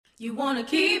You wanna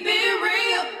keep it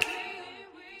real,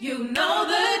 you know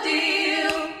the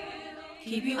deal.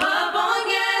 Keep you up on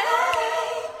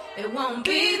game, it won't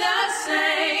be the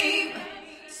same.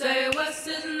 Say what's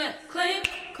his name, Clint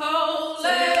Cole.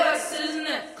 Say what's his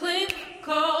name, Clint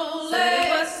Cole. Say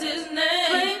what's his name,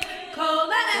 Clint Cole.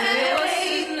 Say what's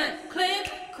his name, Clint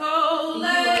Cole.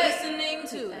 You're listening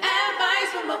to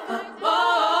Advice from a Fuckboy.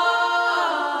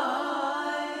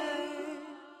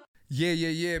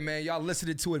 Yeah, man. Y'all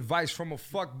listening to Advice from a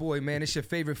Fuckboy, man. It's your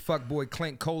favorite fuckboy,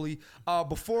 Clint Coley.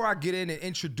 Before I get in and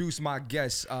introduce my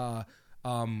guest, because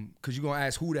you're going to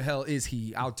ask who the hell is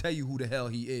he, I'll tell you who the hell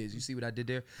he is. You see what I did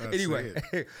there? Anyway,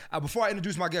 before I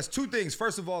introduce my guest, two things.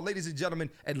 First of all, ladies and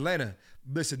gentlemen, Atlanta.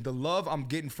 Listen, the love I'm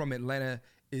getting from Atlanta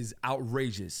is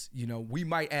outrageous. You know, we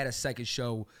might add a second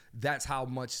show. That's how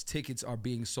much tickets are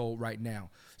being sold right now.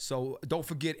 So don't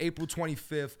forget, April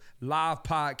 25th, live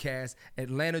podcast,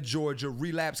 Atlanta, Georgia,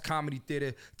 Relapse Comedy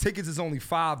Theater. Tickets is only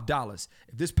 $5.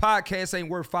 If this podcast ain't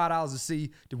worth $5 to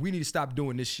see, then we need to stop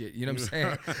doing this shit. You know what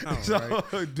I'm saying? So,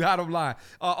 bottom line.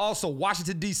 Also,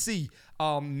 Washington, D.C.,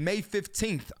 May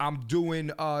 15th, I'm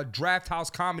doing Draft House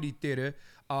Comedy Theater.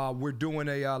 We're doing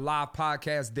a live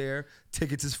podcast there.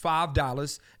 Tickets is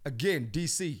 $5. Again,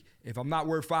 DC, if I'm not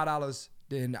worth $5,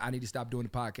 then I need to stop doing the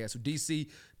podcast. So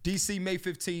DC May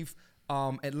 15th,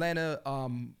 Atlanta,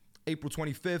 April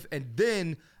 25th. And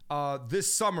then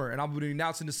this summer, and I'm going to be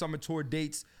announcing the summer tour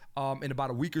dates in about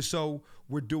a week or so.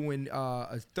 We're doing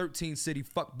a 13-city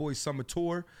Fuckboy summer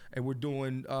tour, and we're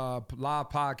doing live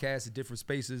podcasts at different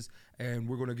spaces, and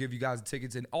we're going to give you guys the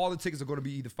tickets, and all the tickets are going to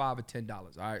be either $5 or $10, all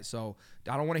right? So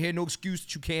I don't want to hear no excuse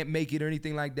that you can't make it or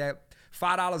anything like that.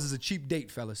 $5 is a cheap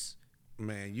date, fellas.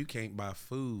 Man, you can't buy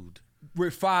food.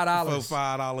 With $5. For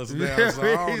 $5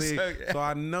 now. So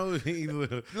I know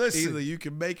either you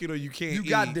can make it or you can't You eat.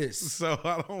 got this. So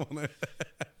I don't want to.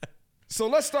 So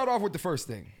let's start off with the first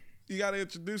thing. You got to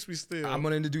introduce me still. I'm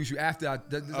going to introduce you after.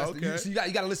 Okay. You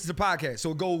got to listen to the podcast.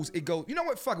 So it goes, you know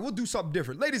what? Fuck it. We'll do something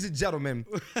different. Ladies and gentlemen,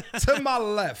 to my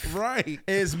left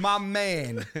is my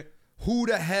man. Who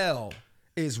the hell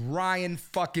is Ryan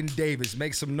fucking Davis?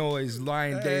 Make some noise,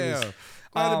 Ryan Davis.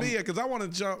 Glad to be here because I want to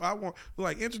jump. I want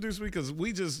introduce me because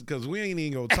we ain't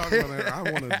even gonna talk about that. I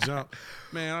want to jump,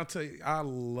 man. I'll tell you, I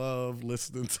love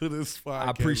listening to this podcast. I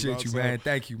appreciate you, man.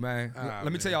 Thank you, man.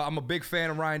 Let me tell y'all, I'm a big fan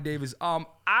of Ryan Davis.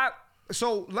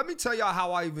 So let me tell y'all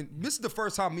how this is the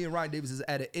first time me and Ryan Davis is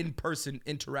at an in-person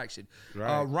interaction.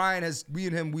 Right. Ryan me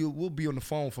and him, we'll be on the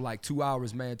phone for like 2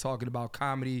 hours, man, talking about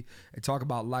comedy and talk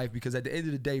about life. Because at the end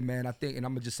of the day, man, I think, and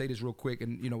I'm gonna just say this real quick,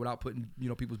 and without putting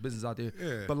people's business out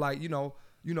there, but like we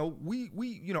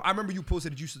I remember you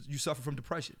posted that you suffer from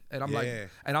depression, and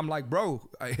I'm like, bro,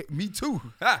 me too.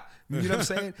 You know what I'm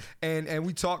saying? And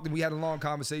we talked and we had a long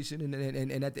conversation,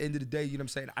 and at the end of the day, you know what I'm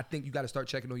saying, I think you got to start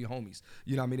checking on your homies,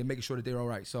 you know what I mean, and making sure that they're all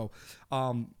right. So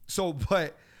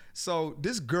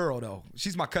this girl though,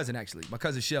 she's my cousin actually, my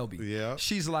cousin Shelby. Yeah.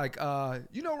 She's like,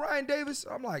 Ryan Davis?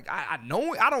 I'm like, I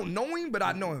know him. I don't know him, but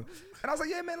I know him. And I was like,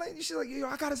 yeah, man. Like, she's like, yo,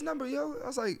 I got his number, yo. I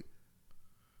was like,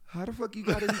 how the fuck you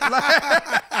got his number?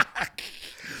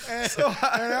 And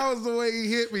that was the way he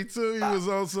hit me too. He was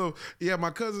also, my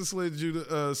cousin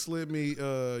slid me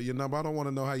your number. I don't want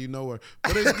to know how you know her,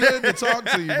 but it's good to talk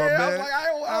to you, my man.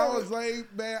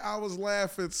 I was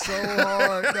laughing so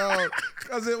hard, dog,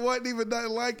 because it wasn't even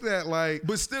nothing like that. Like,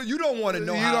 but still, you don't want to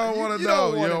know. You don't want to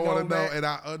know, and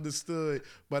I understood.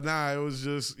 But nah, it was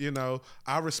just,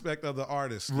 I respect other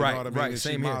artists. You know what I mean? Right. And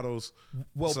Same she models. Here.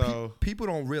 Well, people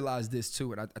don't realize this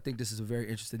too, and I think this is a very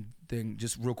interesting thing.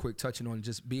 Just real quick, touching on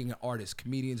just being an artist,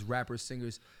 comedians, rappers,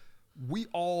 singers.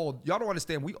 Y'all don't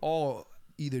understand. We all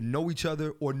either know each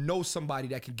other or know somebody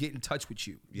that can get in touch with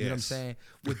you. You know what I'm saying?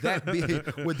 With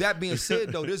that being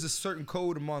said, though, there's a certain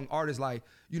code among artists. Like,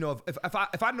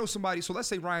 if I know somebody, so let's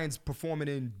say Ryan's performing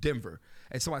in Denver,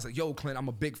 and somebody's like, yo, Clint, I'm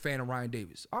a big fan of Ryan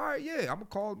Davis. All right, yeah, I'm gonna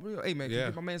call. Hey, man, can you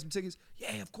get my man some tickets?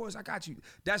 Yeah, of course, I got you.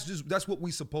 That's what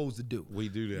we supposed to do. We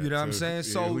do that. You know what I'm saying?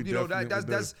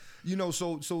 Yeah,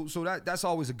 so that's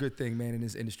always a good thing, man, in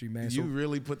this industry, man. You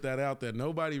really put that out there.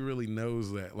 Nobody really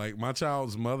knows that. Like, my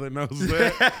child's mother knows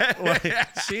that.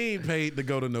 Like, she ain't paid to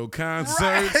go to no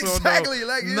concerts exactly.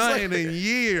 or nothing in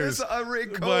years. It's an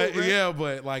unwritten code,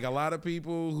 but like a lot of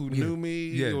people who knew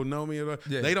me or know me,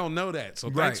 they don't know that. So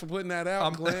thanks for putting that out,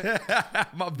 Clint.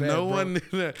 My bad, no bro. one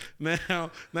now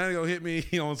they gonna hit me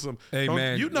on some. Hey,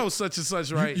 man, you know such and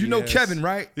such, right? You know Kevin,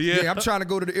 right? Yeah. I'm trying to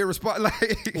go to the irresponsible.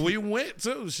 We went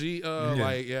too. She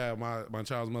my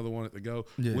child's mother wanted to go.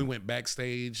 Yeah. We went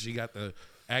backstage. She got to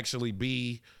actually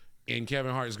be in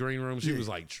Kevin Hart's green room. She was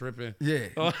like tripping. Yeah.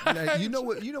 Like, you know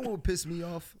what would piss me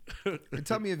off? And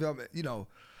tell me if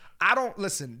I don't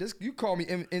listen. This you call me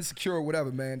insecure or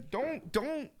whatever, man.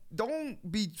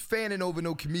 Don't be fanning over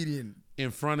no comedian in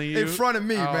front of you, in front of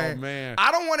me, oh, man.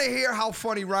 I don't want to hear how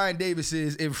funny Ryan Davis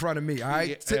is in front of me. All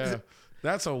right, yeah.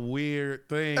 That's a weird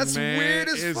thing. That's man. weird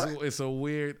as fuck. It's a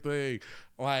weird thing.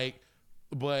 Like,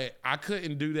 but I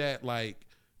couldn't do that like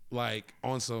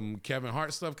on some Kevin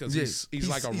Hart stuff because he's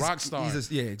like a rock star.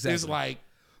 Yeah, exactly. It's like,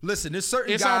 listen, there's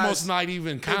certain it's guys, almost not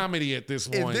even comedy at this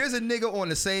point. If there's a nigga on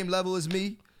the same level as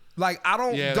me, like I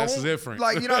don't, that's different.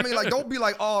 Like, you know what I mean? Like, don't be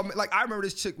like, oh, like I remember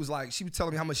this chick was like, she was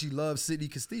telling me how much she loves Sidney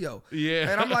Castillo. Yeah,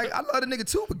 and I'm like, I love the nigga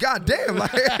too, but goddamn,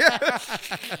 like,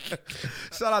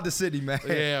 shout out to Sidney, man.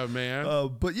 Yeah,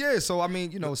 man. But yeah, so I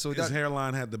mean, you know, so his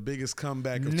hairline had the biggest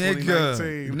comeback of nigga,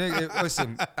 2019. Nigga,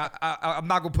 listen, I'm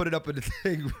not gonna put it up in the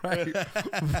thing, right?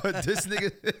 But this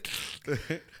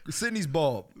nigga, Sidney's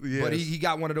bald, but he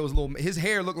got one of those little. His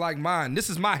hair looked like mine. This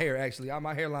is my hair actually.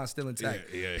 My hairline's still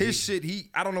intact. Yeah, his shit,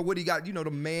 I don't know what he got. You know,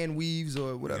 the man weaves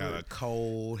or whatever. He got a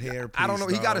cold hair piece, I don't know.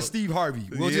 He got a Steve Harvey.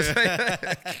 We'll just say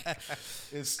that.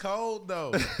 It's cold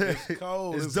though. It's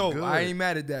cold. It's dope. Good. I ain't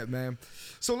mad at that, man.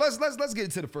 So let's get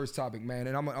into the first topic, man.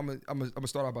 And I'm gonna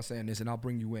start off by saying this, and I'll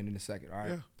bring you in a second. All right.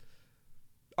 Yeah.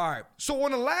 All right. So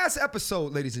on the last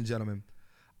episode, ladies and gentlemen,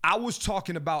 I was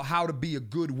talking about how to be a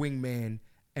good wingman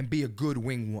and be a good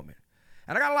wing woman.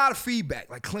 And I got a lot of feedback.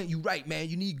 Like, Clint, you right, man.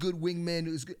 You need good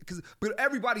wingmen. But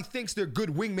everybody thinks they're good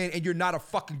wingmen and you're not a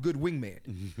fucking good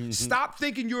wingman. Stop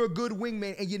thinking you're a good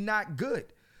wingman and you're not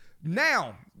good.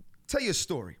 Now, tell you a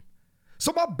story.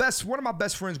 So one of my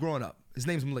best friends growing up, his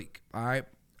name's Malik, all right?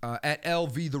 At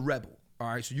LV the Rebel, all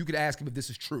right? So you could ask him if this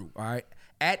is true, all right?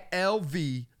 At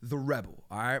LV the Rebel,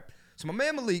 all right? So my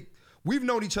man Malik, we've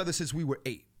known each other since we were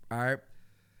 8, all right?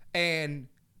 And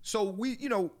so we, you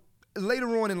know,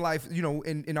 later on in life, you know,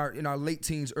 in our late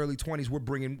teens, early 20s, we're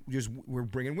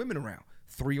bringing women around.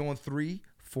 3-on-3,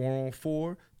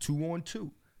 4-on-4,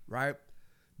 2-on-2, right?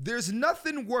 There's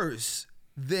nothing worse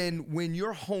than when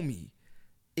your homie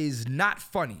is not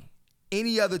funny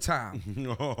any other time.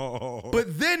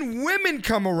 But then women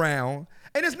come around,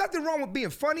 and there's nothing wrong with being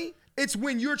funny. It's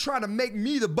when you're trying to make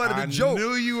me the butt of the joke. I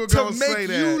knew you were going to say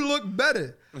that. To make you look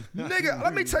better. Nigga,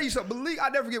 let me tell you something. Malik, I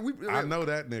never forget. I know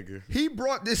that nigga. He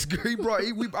brought this girl.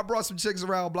 I brought some chicks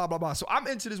around, blah, blah, blah. So I'm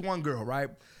into this one girl, right?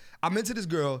 I'm into this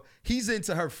girl. He's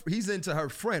into her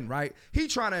friend, right? He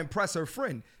trying to impress her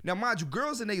friend. Now, mind you,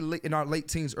 girls in our late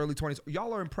teens, early 20s,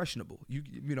 y'all are impressionable.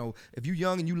 You know, if you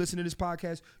young and you listen to this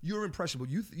podcast, you're impressionable.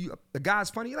 The guy's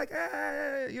funny, you're like,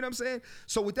 you know what I'm saying?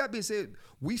 So with that being said,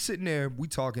 we sitting there, we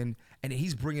talking, and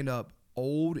he's bringing up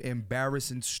old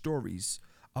embarrassing stories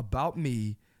about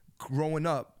me growing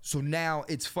up. So now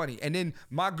it's funny. And then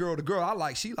my girl, the girl I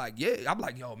like, she like, yeah. I'm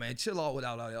like, yo, man, chill out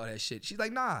without all that shit. She's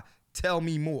like, nah. Tell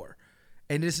me more.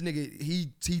 And this nigga,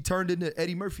 he turned into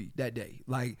Eddie Murphy that day.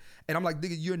 Like, and I'm like,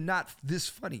 nigga, you're not this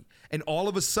funny. And all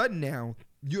of a sudden now,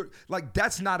 you're like,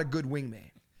 that's not a good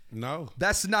wingman. No.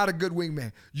 That's not a good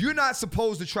wingman. You're not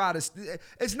supposed to try to,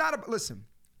 it's not listen,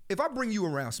 if I bring you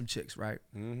around some chicks, right?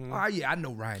 Mm-hmm. All right, yeah, I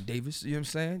know Ryan Davis, you know what I'm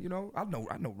saying? You know, I know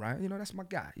Ryan, you know, that's my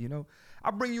guy, you know?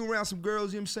 I bring you around some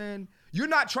girls, you know what I'm saying? You're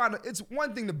not trying to, it's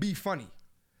one thing to be funny,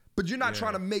 but you're not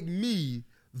trying to make me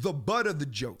the butt of the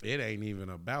joke. It ain't even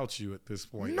about you at this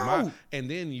point. No. And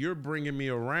then you're bringing me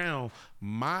around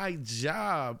my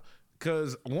job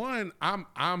because, one,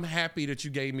 I'm happy that you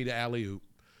gave me the alley-oop.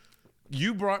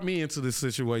 You brought me into this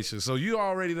situation, so you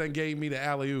already done gave me the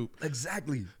alley-oop.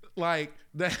 Exactly. Like,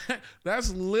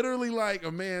 that's literally like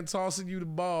a man tossing you the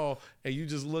ball and you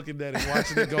just looking at it,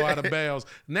 watching it go out of bounds.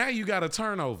 Now you got a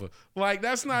turnover. Like,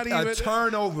 that's not even a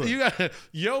turnover.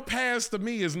 Your pass to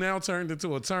me is now turned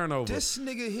into a turnover. This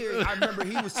nigga here, I remember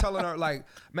he was telling her, like,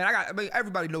 man,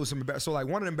 everybody knows some embarrassing. So, like,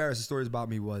 one of the embarrassing stories about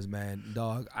me was, man,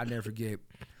 dog, I never forget.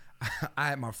 I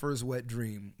had my first wet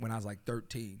dream when I was like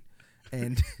 13.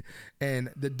 And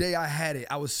the day I had it,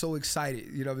 I was so excited.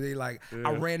 You know, they like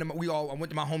I went to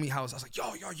my homie house. I was like,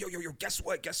 yo, guess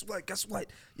what?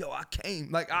 Yo, I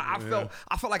came. Like I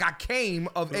felt like I came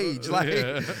of age. Like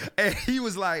and he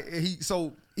was like,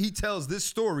 he tells this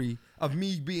story of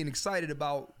me being excited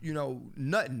about, you know,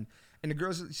 nothing. And the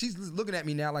girl, she's looking at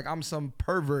me now like I'm some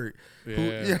pervert. Yeah. Who,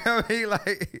 you know what I mean?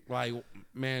 Like,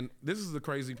 man, this is the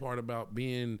crazy part about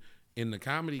being in the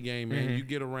comedy game, man. Mm-hmm. You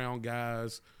get around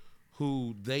guys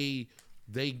who they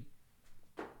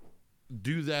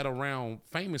do that around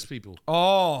famous people.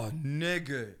 Oh,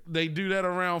 nigga. They do that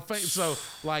around so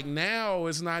like now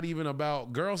it's not even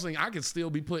about girls thing. I could still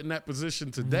be put in that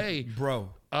position today. Bro.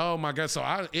 Oh my God.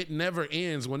 So it never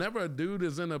ends. Whenever a dude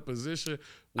is in a position,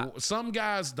 some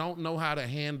guys don't know how to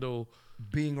handle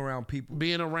being around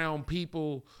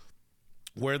people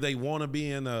where they want to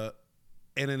be in an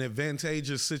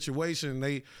advantageous situation.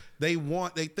 They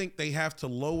think they have to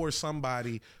lower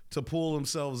somebody to pull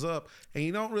themselves up, and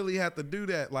you don't really have to do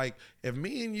that. Like if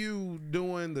me and you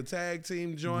doing the tag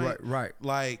team joint, right.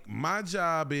 Like my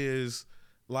job is.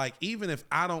 Like, even if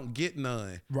I don't get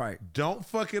none, right? Don't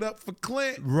fuck it up for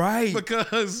Clint, right?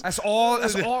 Because that's all.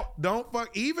 Don't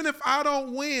fuck. Even if I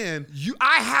don't win,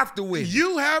 I have to win.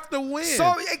 You have to win.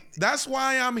 So that's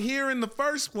why I'm here in the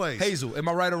first place. Hazel, am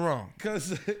I right or wrong?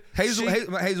 Because Hazel,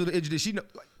 the injured. She know.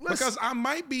 Because I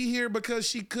might be here because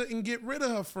she couldn't get rid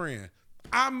of her friend.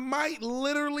 I might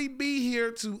literally be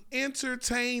here to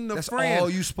entertain the friend. That's all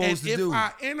you supposed to do. If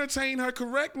I entertain her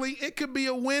correctly, it could be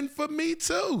a win for me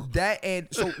too.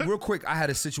 So real quick, I had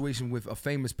a situation with a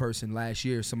famous person last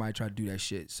year. Somebody tried to do that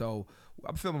shit. So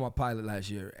I'm filming my pilot last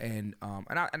year, and I'm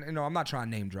not trying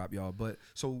to name drop y'all, but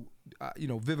so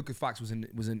Vivica Fox is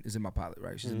in my pilot,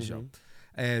 right? She's in the show,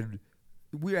 and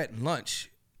we're at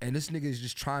lunch, and this nigga is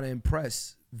just trying to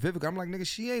impress Vivica. I'm like, nigga,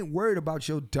 she ain't worried about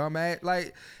your dumb ass.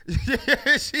 Like,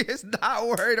 she is not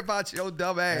worried about your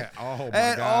dumb ass.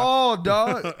 At all,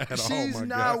 dog. She's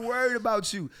not worried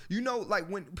about you. You know, like,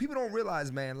 when people don't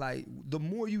realize, man, like, the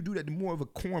more you do that, the more of a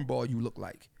cornball you look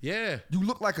like. Yeah. You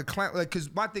look like a clown. Like,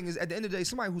 because my thing is, at the end of the day,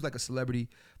 somebody who's like a celebrity,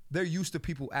 they're used to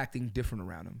people acting different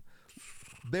around them.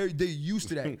 They're used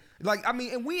to that. Like, I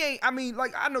mean, and we ain't, I mean,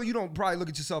 like, I know you don't probably look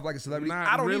at yourself like a celebrity. Not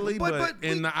I don't really, even, but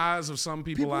in the eyes of some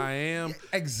people I am.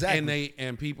 Exactly.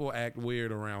 And people act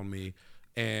weird around me.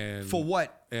 And for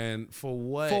what? And for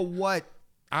what? For what?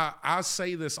 I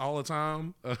say this all the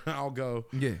time. I'll go,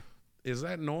 yeah. Is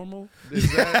that normal?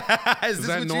 Is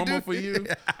that normal for you?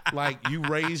 Like, you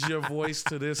raise your voice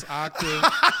to this octave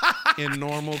in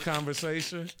normal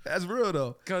conversation? That's real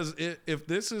though. Because if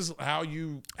this is how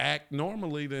you act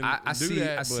normally, then I see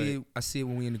it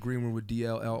when we in the green room with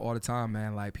DL all the time,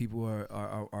 man. Like, people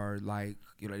are like,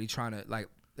 they're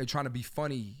trying to be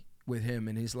funny with him,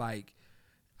 and he's like,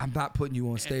 I'm not putting you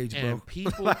on stage, bro.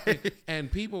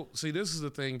 And people see, this is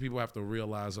the thing people have to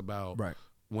realize about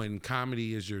when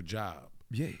comedy is your job.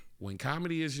 Yeah. When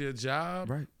comedy is your job,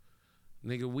 right.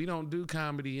 Nigga, we don't do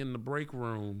comedy in the break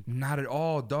room. Not at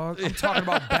all, dog. I'm talking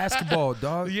about basketball,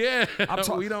 dog. Yeah,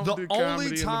 we don't do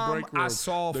comedy in the break room. I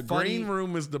saw the green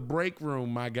room is the break room,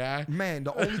 my guy. Man,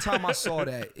 the only time I saw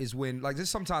that is when, like,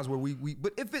 there's sometimes where we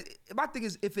but my thing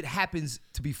is, if it happens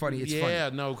to be funny, it's funny.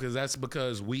 Yeah, no,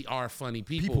 because we are funny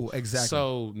people. Exactly.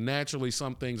 So naturally,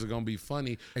 some things are gonna be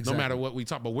funny, no matter what we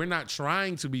talk. But we're not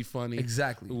trying to be funny.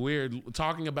 Exactly. We're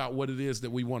talking about what it is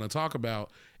that we want to talk about.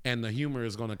 And the humor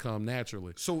is going to come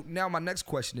naturally. So now my next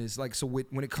question is, like, so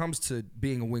when it comes to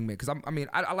being a wingman, because I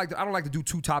don't like to do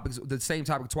two topics, the same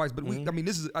topic twice, but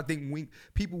this is, I think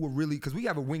people were really, because we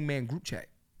have a wingman group chat.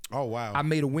 Oh, wow. I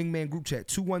made a wingman group chat,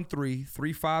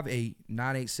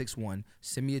 213-358-9861.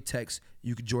 Send me a text.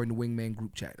 You can join the wingman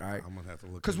group chat, all right? I'm going to have to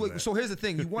look into that. So here's the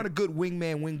thing. You want a good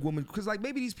wingman, wingwoman, because, like,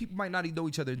 maybe these people might not even know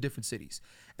each other in different cities.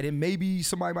 And then maybe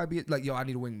somebody might be like, yo, I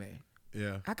need a wingman.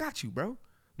 Yeah. I got you, bro.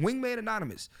 Wingman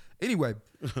Anonymous. Anyway,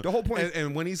 the whole point.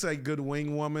 and when he say good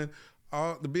wing woman,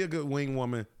 to be a good wing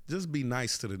woman, just be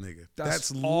nice to the nigga.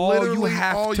 That's all literally you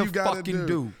have all to you gotta fucking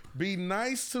do. Be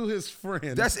nice to his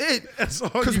friend. That's it. That's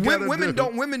all you Because women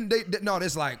don't. No,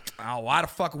 it's like, oh, why the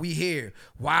fuck are we here?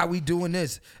 Why are we doing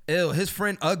this? Ew, his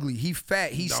friend ugly. He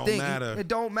fat. He stink. Matter. It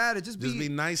don't matter. Just be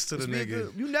nice to the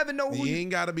nigga. You never know who. You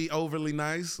ain't got to be overly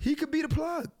nice. He could be the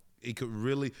plug. He could be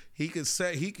the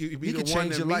one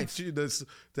that meets you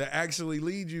to actually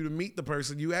lead you to meet the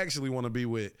person you actually want to be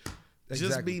with. Exactly.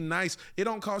 Just be nice. It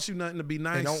don't cost you nothing to be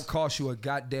nice. It don't cost you a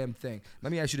goddamn thing.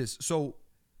 Let me ask you this. So,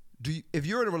 if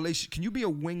you're in a relationship, can you be a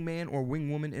wingman or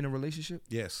wingwoman in a relationship?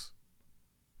 Yes.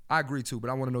 I agree too, but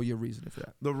I want to know your reason for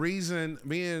that. The reason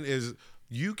being is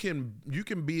you can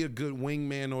be a good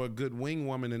wingman or a good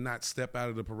wingwoman and not step out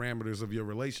of the parameters of your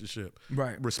relationship.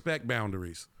 Right. Respect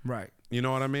boundaries. Right. You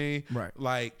know what I mean? Right.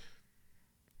 Like,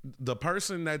 the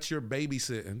person that you're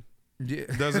babysitting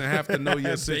doesn't have to know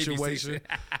your situation.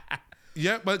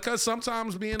 Yeah, because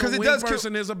sometimes being a wing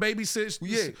person is a babysit.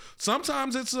 Yeah.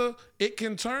 Sometimes it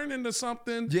can turn into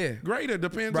something greater.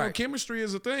 Depends on chemistry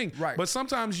is a thing. Right. But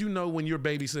sometimes when you're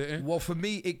babysitting. Well, for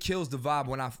me, it kills the vibe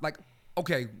when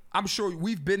okay, I'm sure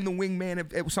we've been the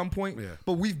wingman at some point,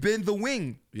 but we've been the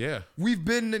wing. Yeah. We've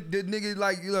been the nigga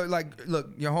like, look,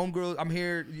 your homegirl, I'm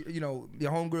here,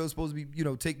 your homegirl is supposed to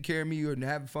be, taking care of me or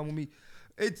having fun with me.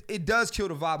 It does kill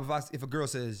the vibe if a girl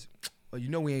says,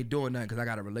 well, we ain't doing nothing because I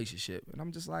got a relationship. And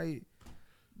I'm just like,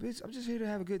 bitch, I'm just here to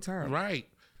have a good time. Right.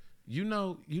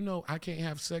 I can't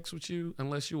have sex with you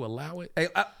unless you allow it. Hey,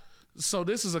 so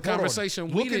this is a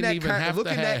conversation we didn't even have to have. Look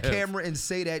in that camera and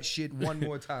say that shit one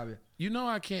more time. you know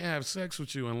I can't have sex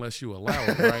with you unless you allow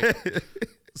it, right?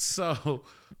 So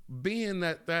being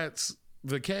that that's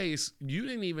the case, you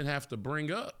didn't even have to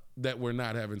bring up that we're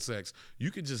not having sex.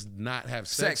 You could just not have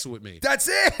sex with me. That's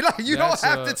it. Like you That's,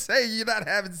 don't have to say you're not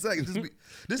having sex.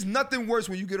 There's nothing worse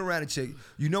when you get around a chick.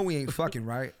 You know we ain't fucking,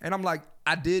 right? And I'm like,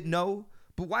 I did know,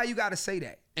 but why you gotta say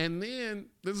that? And then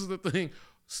this is the thing.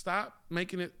 Stop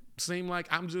making it seem like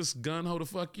I'm just gun-ho to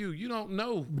fuck you. You don't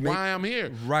know why I'm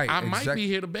here. Right, I might exactly. be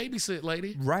here to babysit,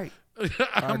 lady. Right.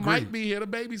 I agree. might be here to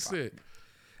babysit.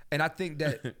 And I think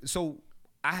that so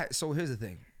here's the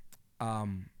thing.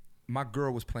 My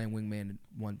girl was playing wingman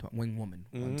wing woman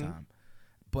one time.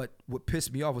 But what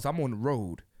pissed me off was I'm on the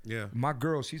road. Yeah. My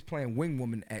girl, she's playing wing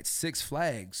woman at Six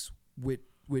Flags with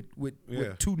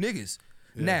two niggas.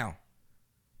 Yeah. Now,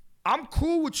 I'm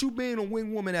cool with you being a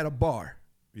wing woman at a bar.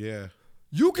 Yeah.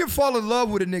 You can fall in love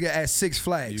with a nigga at Six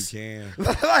Flags. You can.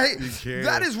 Like, You can.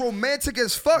 that is romantic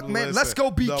as fuck, man. Listen, Let's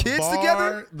go be the kids bar,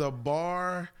 together. The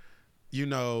bar, you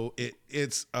know,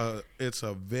 it's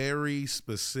a very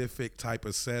specific type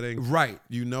of setting. Right.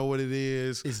 You know what it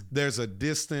is. There's a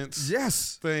distance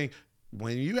Yes. thing.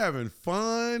 When you having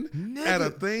fun Nigga, at a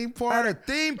theme park. At a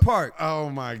theme park. Oh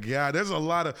my God. There's a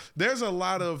lot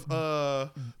of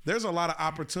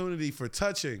opportunity for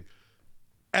touching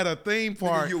at a theme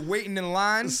park. Nigga, you're waiting in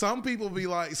line. Some people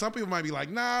might be like,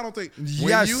 nah, I don't think.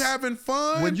 Yes. When you having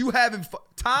fun. When you having fun.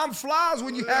 Time flies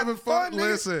when you having fun, nigga.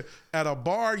 Listen, at a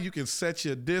bar, you can set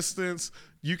your distance.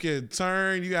 You can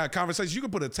turn. You got conversations. You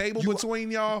can put a table between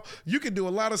y'all. You can do a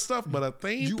lot of stuff. But a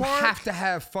theme You park, have to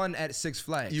have fun at Six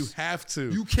Flags. you have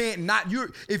to. You can't not.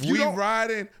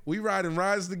 we riding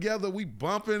rides together. We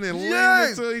bumping and leaning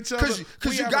into each other.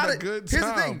 Because you got a good Here's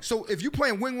time. the thing. So if you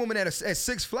playing wing woman at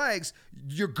Six Flags,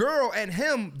 your girl and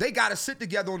him, they got to sit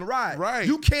together on the ride. Right.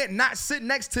 You can't not sit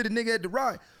next to the nigga at the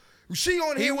ride. She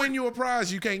on He here. win you a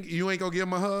prize. You ain't gonna give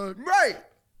him a hug. Right.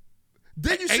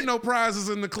 Then you Ain't no prizes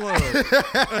in the club.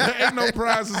 Ain't no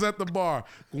prizes at the bar.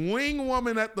 Wing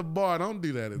woman at the bar. Don't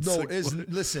do that.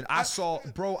 Listen, I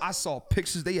saw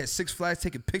pictures. They had Six Flags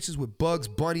taking pictures with Bugs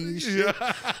Bunny and shit.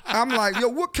 I'm like, yo,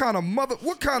 what kind of,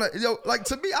 like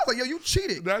to me, I was like, yo, you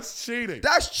cheated. That's cheating.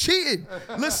 That's cheating.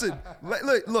 Listen,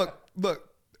 look.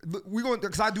 We're going,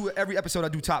 because I do every episode, I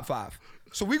do top 5.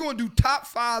 So we're going to do top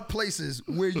 5 places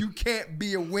where you can't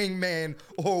be a wingman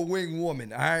or a wing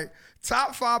woman, all right?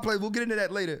 Top 5 places. We'll get into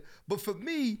that later. But for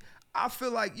me, I feel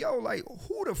like, yo, like,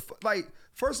 who the fuck? Like,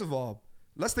 first of all,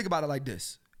 let's think about it like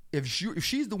this. If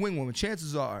she's the wing woman,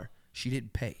 chances are she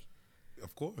didn't pay.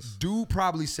 Of course. Dude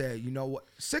probably said, you know what?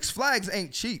 Six Flags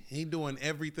ain't cheap. He doing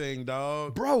everything,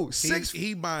 dog. Bro,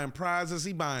 he buying prizes.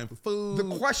 He buying food.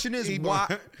 The question is,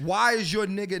 why is your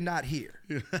nigga not here?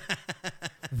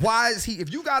 Why is he?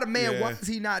 If you got a man, why is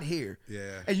he not here?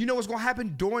 Yeah. And you know what's gonna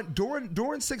happen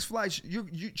during Six Flags?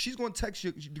 She's gonna text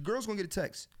you. The girl's gonna get a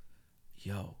text.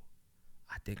 Yo,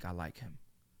 I think I like him.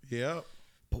 Yep.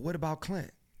 But what about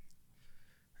Clint?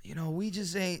 You know, we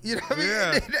just ain't. You know what I mean?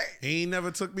 Yeah. He ain't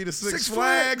never took me to Six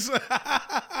Flags.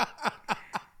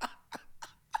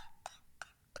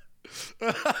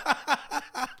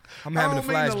 I'm having a I don't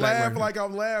mean flashback. to laugh right like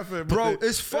I'm laughing, bro. but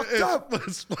It's fucked up.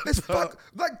 It's fucked.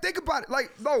 Like, think about it.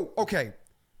 Like, no, okay.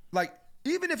 Like,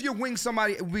 even if you're being a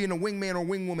wingman or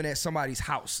wing woman at somebody's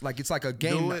house, like it's like a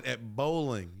game. Do it at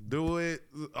bowling. Do it.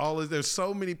 There's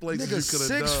so many places Nigga, you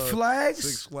could have done. Six Flags.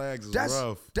 Six Flags is That's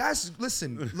rough.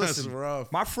 Listen. That's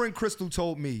rough. My friend Crystal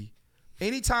told me,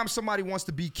 anytime somebody wants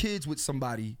to be kids with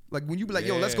somebody, like when you be like,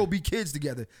 yo, let's go be kids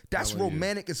together. That's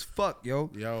romantic as fuck, yo.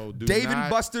 Yo, Dave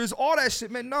and Buster's, all that shit,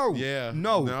 man. No. Yeah.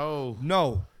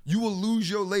 No. You will lose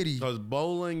your lady. Because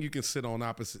bowling, you can sit on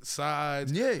opposite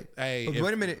sides. Yeah. Hey, but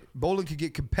wait a minute. Bowling could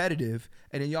get competitive,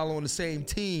 and then y'all on the same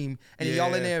team, and then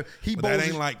y'all in there. But that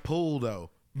ain't like pool,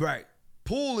 though. Right.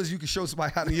 Pool is you can show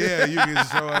somebody how to. Yeah, you can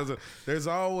show us. There's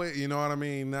always, you know what I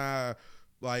mean?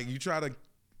 Like, you try to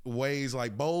ways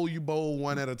like you bowl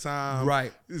one at a time.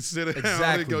 Right. Sit down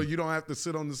Exactly. and go. You don't have to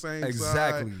sit on the same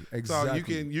Exactly. side. Exactly.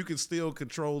 So you can still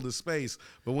control the space.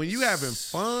 But when you having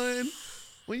fun,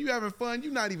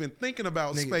 you're not even thinking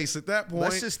about space at that point.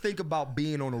 Let's just think about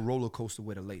being on a roller coaster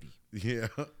with a lady. Yeah.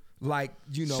 Like,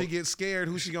 you know. She gets scared.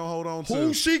 Who she gonna hold on to?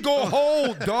 Who she gonna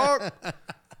hold, dog?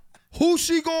 Who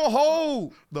she gonna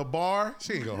hold? The bar?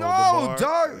 She ain't gonna hold the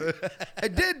bar. No, dog.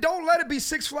 And then don't let it be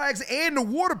Six Flags and the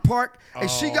water park, and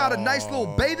she got a nice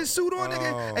little bathing suit on,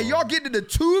 nigga, and y'all getting in the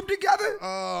tube together.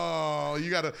 Oh,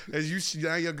 you gotta,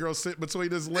 now your girl sit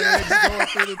between his legs going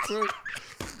through the tube.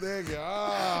 Nigga,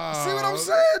 oh. See what I'm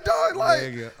saying, dog? Like,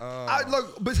 Nigga, oh.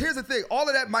 look, but here's the thing. All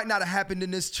of that might not have happened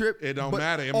in this trip. It don't but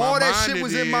matter. In all my that mind, shit it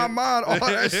was did. in my mind. All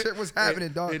that shit was happening,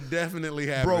 dog. It definitely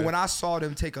happened. Bro, when I saw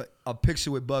them take a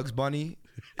picture with Bugs Bunny,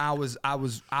 I was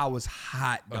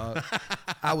hot, dog.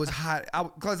 I was hot.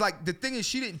 Cause like the thing is,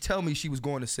 she didn't tell me she was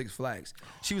going to Six Flags.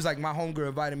 She was like, my homegirl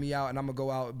invited me out and I'm gonna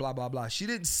go out, blah, blah, blah. She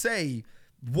didn't say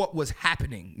what was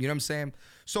happening. You know what I'm saying?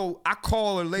 So I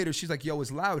call her later. She's like, yo,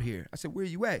 it's loud here. I said, where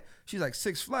you at? She's like,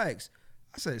 Six Flags.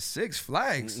 I said, Six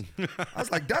Flags. I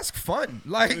was like, that's fun.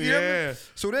 Like, you know what I mean?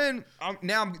 So then I'm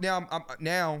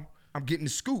getting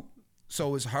the scoop.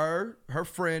 So it's her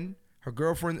friend, her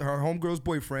girlfriend, her homegirl's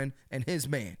boyfriend, and his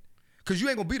man. Cause you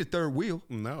ain't gonna be the third wheel.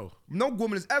 No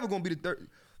woman is ever gonna be the third.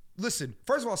 Listen,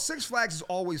 first of all, Six Flags is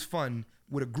always fun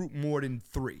with a group more than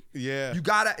 3. Yeah. You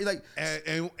gotta like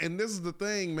and this is the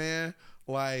thing, man.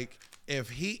 Like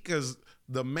cause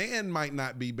the man might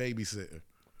not be babysitting.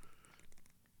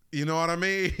 You know what I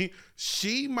mean?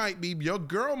 She might be, your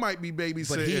girl might be babysitting.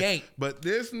 But he ain't. But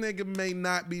this nigga may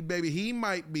not be baby. He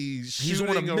might be shooting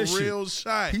on a mission. real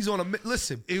shot. He's on a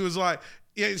listen. He was like,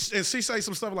 yeah, and she say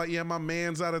some stuff like, yeah, my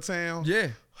man's out of town. Yeah.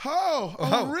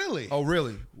 Oh, really? Oh,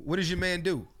 really? What does your man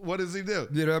do? What does he do?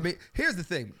 You know what I mean? Here's the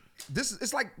thing.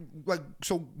 It's like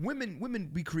so women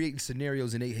be creating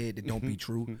scenarios in their head that don't be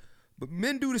true. But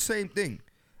men do the same thing.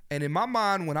 And in my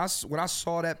mind, when I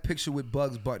saw that picture with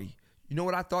Bugs Bunny, you know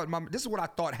what I thought? This is what I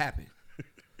thought happened.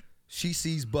 She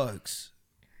sees Bugs,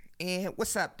 and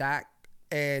what's up, Doc?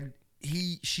 And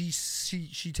she's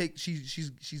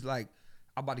like,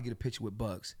 I'm about to get a picture with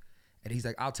Bugs, and he's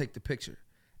like, I'll take the picture,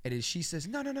 and then she says,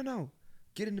 no,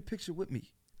 get in the picture with me.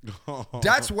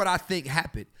 That's what I think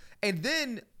happened. And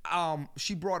then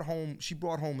she brought home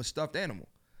a stuffed animal,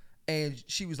 and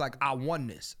she was like, I won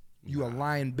this. You a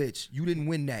lying bitch. You didn't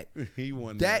win that. He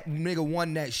won that. Nigga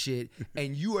won that shit.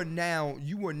 And you are now.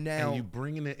 And you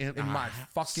bringing it in my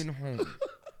fucking home.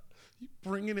 You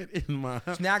bringing it in my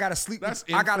house. Now I gotta sleep. That's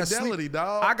infidelity,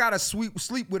 dog. I gotta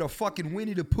sleep with a fucking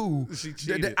Winnie the Pooh. She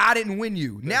cheated. I didn't win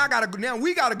you. Now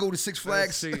we gotta go to Six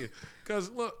Flags.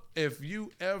 Because look, if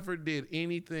you ever did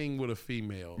anything with a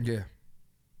female, yeah,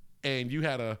 and you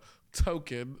had a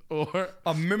token or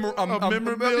a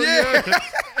memorabilia, yeah.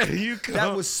 And you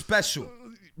that was special,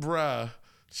 bruh.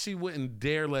 She wouldn't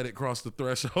dare let it cross the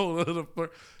threshold of the.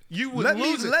 You would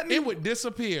lose it. It would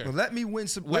disappear. Let me win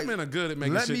some. Women are good at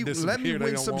making shit disappear. Let me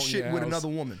win some shit with another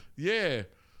woman. Yeah.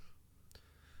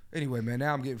 Anyway, man,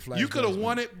 now I'm getting flashbacks. You could have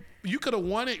won it. You could have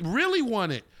won it. Really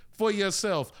won it for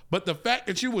yourself. But the fact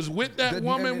that you was with that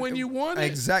woman when you won it,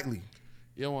 exactly.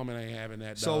 Your woman ain't having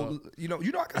that. So dog. you know,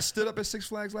 I stood up at Six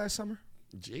Flags last summer.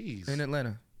 Jeez. In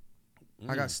Atlanta.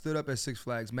 I got stood up at Six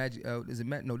Flags. Magic. No,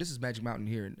 this is Magic Mountain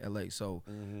here in LA. So,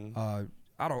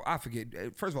 I forget.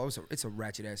 First of all, it's a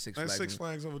ratchet ass Six Flags. Six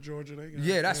Flags over Georgia.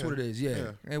 Yeah, that's what it is.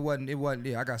 Yeah. It wasn't.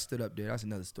 Yeah, I got stood up there. That's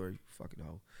another story. Fucking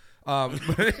hoe.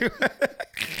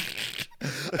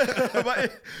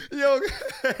 But yo,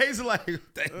 Hazel like,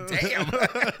 damn.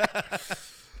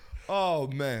 Oh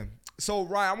man. So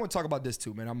Ryan, I want to talk about this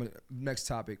too, man. Next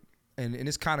topic, and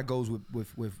this kind of goes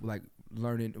with like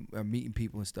learning, meeting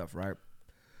people and stuff, right?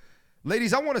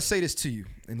 Ladies, I want to say this to you,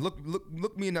 and look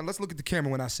me in. Let's look at the camera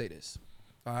when I say this.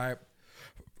 All right.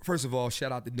 First of all,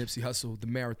 shout out to Nipsey Hussle. The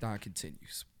marathon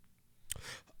continues.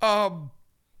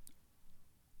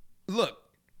 Look,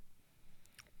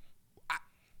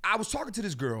 I was talking to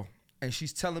this girl, and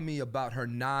she's telling me about her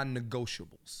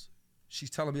non-negotiables. She's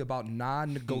telling me about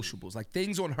non-negotiables, like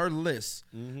things on her list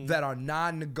that are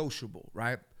non-negotiable,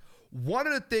 right? One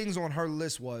of the things on her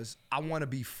list was, I want to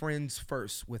be friends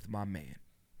first with my man,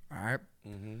 all right?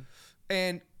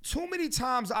 And too many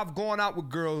times I've gone out with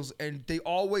girls, and they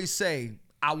always say,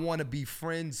 I want to be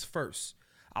friends first.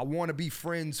 I want to be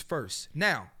friends first.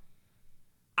 Now,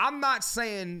 I'm not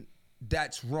saying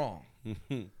that's wrong.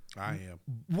 I am.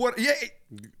 What? Yeah.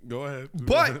 Go ahead.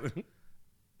 But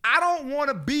I don't want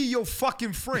to be your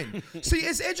fucking friend. See,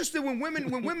 it's interesting when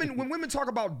women talk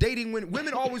about dating. When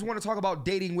women always want to talk about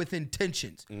dating with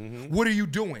intentions. What are you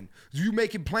doing? Are you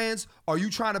making plans? Are you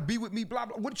trying to be with me? Blah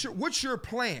blah. What's your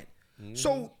plan?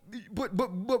 So,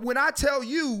 but when I tell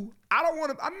you, I don't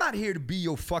want to. I'm not here to be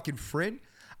your fucking friend.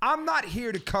 I'm not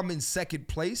here to come in second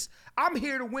place. I'm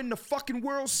here to win the fucking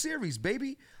World Series,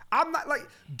 baby. I'm not like.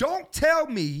 Don't tell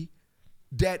me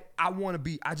that I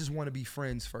just want to be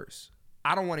friends first.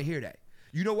 I don't want to hear that.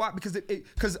 You know why?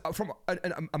 Because from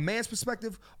a man's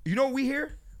perspective, you know what we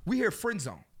hear? We hear friend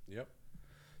zone. Yep.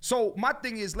 So my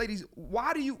thing is, ladies,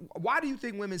 why do you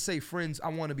think women say friends? I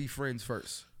want to be friends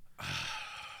first.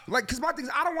 Like, cause my thing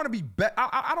is, I don't want to be.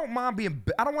 I don't mind being.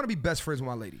 I don't want to be best friends with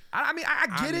my lady. I mean, I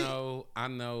get it. I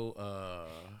know.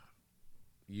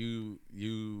 You.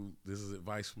 This is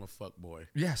advice from a fuckboy.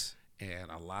 Yes. And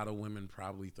a lot of women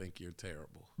probably think you're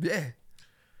terrible. Yeah.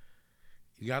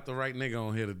 You got the right nigga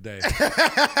on here today.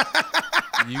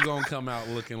 You gonna come out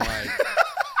looking like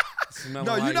smelling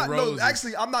No, you're like not. roses. No,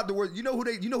 actually, I'm not the word. You know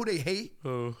who they hate?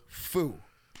 Who? Fu.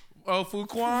 Oh, Fu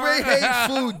Quan. They hate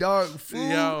Fu, dog. Fu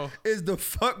Yo. is the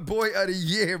fuck boy of the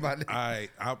year, my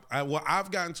nigga. Well, I've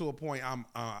gotten to a point.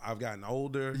 I've gotten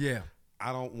older. Yeah.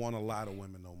 I don't want a lot of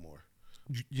women no more.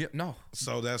 Yeah. No.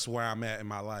 So that's where I'm at in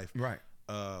my life. Right.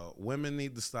 Women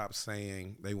need to stop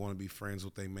saying they want to be friends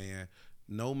with their man.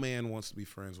 No man wants to be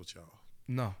friends with y'all.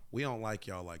 No. We don't like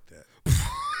y'all like that.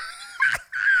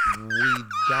 We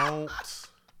don't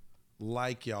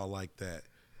like y'all like that.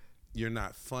 You're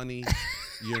not funny.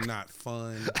 You're not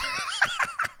fun.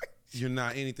 You're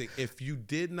not anything. If you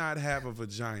did not have a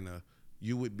vagina,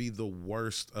 you would be the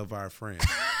worst of our friends.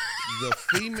 The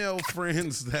female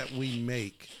friends that we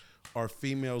make are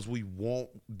females we won't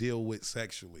deal with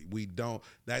sexually. We don't.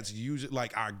 That's usually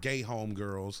like our gay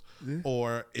homegirls,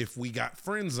 or if we got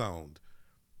friend zoned.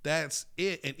 That's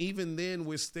it. And even then,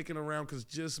 we're sticking around because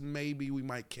just maybe we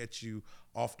might catch you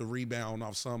off the rebound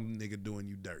off some nigga doing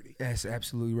you dirty. That's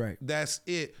absolutely right. That's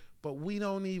it. But we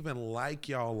don't even like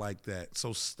y'all like that.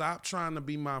 So stop trying to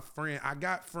be my friend. I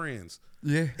got friends.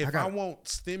 Yeah. If I want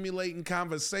stimulating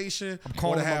conversation or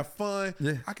calling to have fun,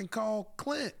 Yeah. I can call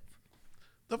Clint.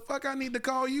 The fuck I need to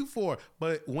call you for?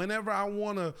 But whenever I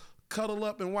want to cuddle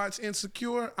up and watch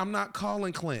Insecure, I'm not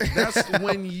calling Clint. That's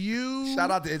when you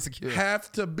Shout out to Insecure.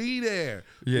 have to be there.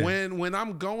 Yeah. When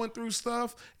I'm going through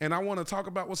stuff and I want to talk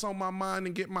about what's on my mind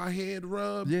and get my head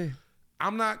rubbed, Yeah.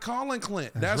 I'm not calling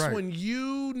Clint. That's right. when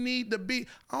you need to be.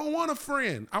 I don't want a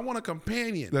friend. I want a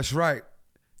companion. That's right.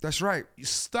 That's right.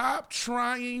 Stop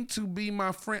trying to be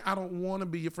my friend. I don't want to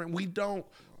be your friend. We don't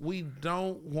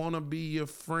want to be your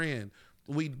friend.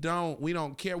 We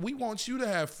don't care. We want you to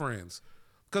have friends.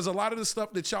 Because a lot of the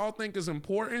stuff that y'all think is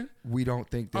important, We don't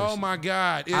think this. oh my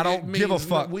God. I don't give a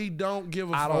fuck. We don't give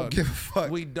a fuck. I don't give a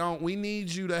fuck. We don't. We need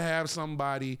you to have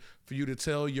somebody for you to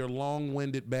tell your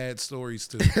long-winded bad stories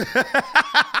to.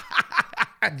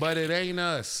 But it ain't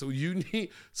us. So you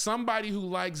need somebody who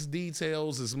likes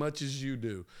details as much as you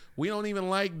do. We don't even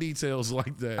like details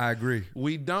like that. I agree.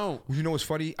 We don't. You know what's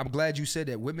funny? I'm glad you said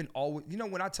that. Women always,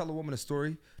 when I tell a woman a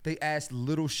story, they ask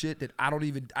little shit that I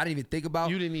didn't even think about.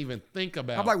 You didn't even think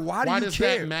about. I'm like, why do you does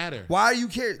care? that matter? Why do you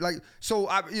care? Like, so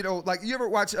like you ever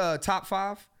watch Top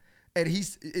 5? And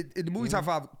he's in the movie Top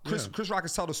 5. Chris Rock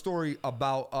is telling a story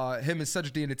about him and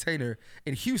Cedric the Entertainer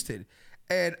in Houston.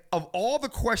 And of all the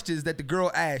questions that the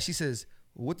girl asked, she says,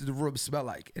 "What did the room smell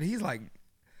like?" And he's like,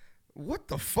 "What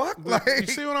the fuck?" Like, You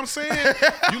see what I'm saying?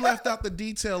 You left out the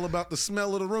detail about the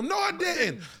smell of the room. No, I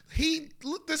didn't.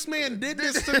 This man did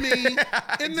this to me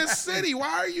in this city.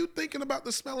 Why are you thinking about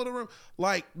the smell of the room?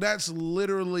 Like, that's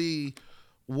literally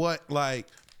what, like,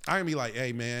 I can be like,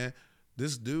 hey, man,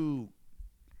 this dude,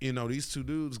 these two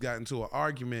dudes got into an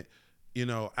argument,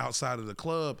 outside of the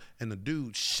club, and the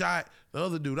dude shot the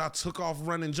other dude. I took off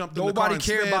running, jumped in the car nobody and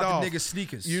cared sped about off. the nigga's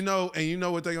sneakers. And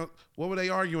what were they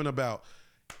arguing about?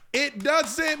 It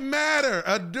doesn't matter.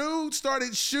 A dude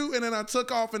started shooting and I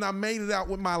took off and I made it out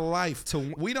with my life.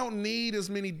 We don't need as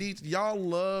many details. Y'all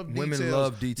love details. Women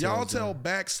love details. Y'all tell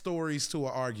backstories to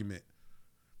an argument.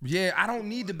 Yeah, I don't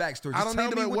need the backstory. I don't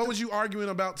need to. What was you arguing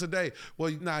about today? Well,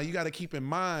 you got to keep in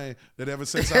mind that ever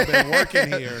since I've been working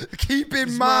here. Keep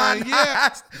in mind.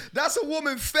 Yeah. That's a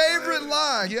woman's favorite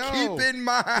line. Yo, keep in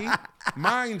mind.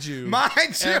 Mind you.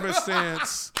 Ever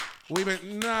since we've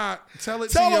been, tell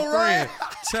it to your friend.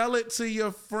 Tell it to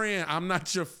your friend. I'm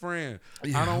not your friend.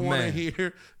 Yeah, I don't want to man.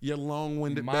 hear your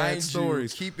long-winded bad Mind you,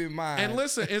 stories. keep in mind. And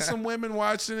listen, and some women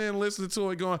watching it and listening to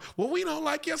it going, well, we don't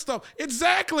like your stuff.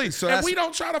 Exactly. So and that's- we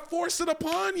don't try to force it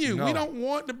upon you. No. We don't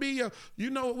want to be you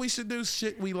know what we should do?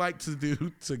 Shit we like to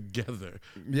do together.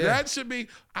 Yeah. That should be,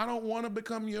 I don't want to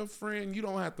become your friend. You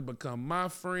don't have to become my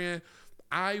friend.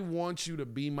 I want you to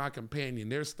be my companion.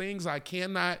 There's things I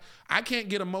can't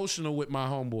get emotional with my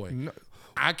homeboy. No.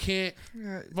 I can't.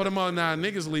 For the most now,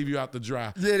 niggas leave you out to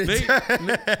dry. Yeah,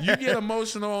 You get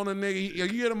emotional on a nigga. You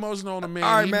get emotional on a man.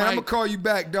 All right, he man, I'm might gonna call you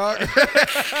back, dog.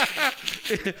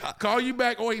 call you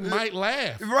back, or he might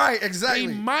laugh. Right, exactly. He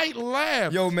might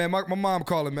laugh. Yo, man, my mom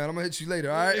calling, man. I'm gonna hit you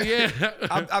later, all right? Yeah.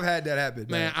 I've had that happen,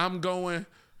 Man, man. I'm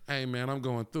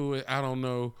going through it. I don't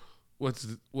know what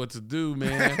to do,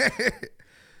 man.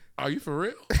 Are you for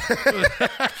real?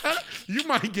 You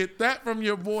might get that from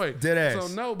your boy. Dead ass.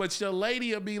 So no, but your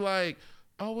lady will be like,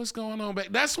 Oh, what's going on, babe?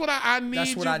 That's what I need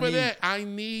That's you what I for need. that. I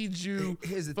need you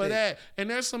Here's the for thing. that. And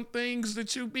there's some things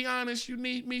that you be honest, you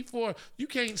need me for. You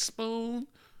can't spoon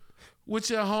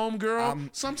with your homegirl.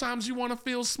 Sometimes you want to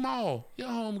feel small. Your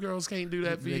homegirls can't do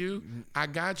that for you. I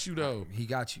got you though. He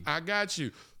got you. I got you.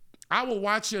 I will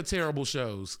watch your terrible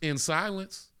shows in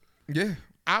silence. Yeah.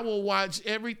 I will watch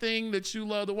everything that you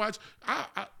love to watch.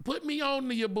 I put me on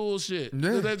to your bullshit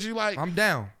that you like. I'm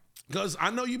down. Because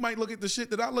I know you might look at the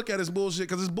shit that I look at as bullshit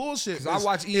because it's bullshit. Because I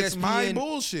watch ESPN. It's my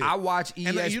bullshit. I watch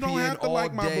ESPN and you don't have to all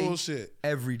like my day, bullshit.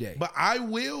 every day. But I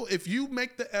will, if you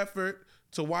make the effort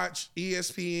to watch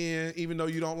ESPN, even though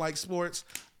you don't like sports,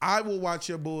 I will watch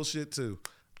your bullshit too.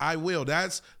 I will.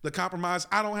 That's the compromise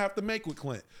I don't have to make with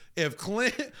Clint. If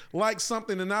Clint likes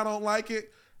something and I don't like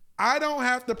it, I don't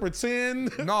have to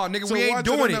pretend. No, nigga, we ain't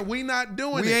doing it. We not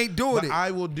doing it. We ain't doing it. I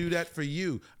will do that for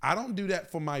you. I don't do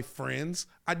that for my friends.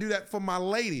 I do that for my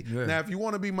lady. Yeah. Now, if you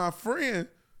want to be my friend,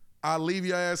 I'll leave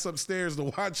your ass upstairs to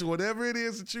watch whatever it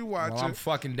is that you watch. Well, I'm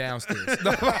fucking downstairs.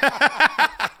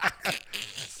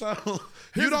 So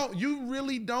you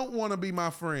really don't want to be my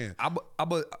friend.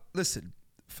 Listen,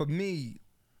 for me,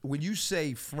 when you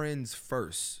say friends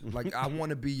first, like I want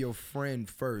to be your friend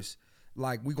first,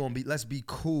 like let's be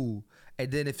cool. And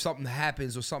then if something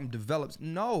happens or something develops,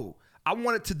 no. I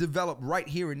want it to develop right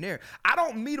here and there. I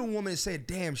don't meet a woman and say,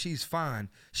 damn, she's fine.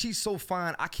 She's so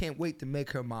fine, I can't wait to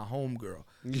make her my homegirl.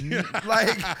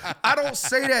 Like, I don't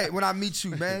say that when I meet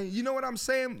you, man. You know what I'm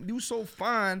saying? You so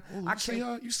fine. I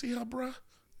can't. You see her, bruh?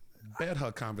 Bet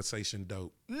her conversation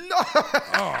dope. No.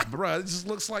 Oh, bruh, it just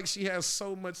looks like she has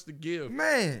so much to give.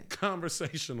 Man.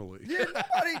 Conversationally. Yeah,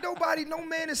 no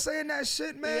man is saying that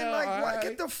shit, man. Yeah, like, what? right.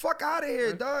 Get the fuck out of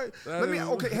here, dog.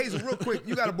 Okay, Hazel, real quick.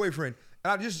 You got a boyfriend.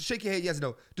 Just shake your head, yes or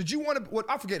no. Did you want to,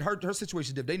 I forget, her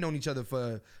situation, they've known each other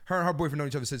her and her boyfriend known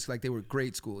each other since like they were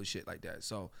grade school and shit like that.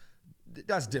 So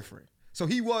that's different. So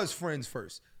he was friends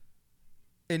first.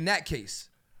 In that case.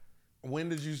 When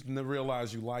did you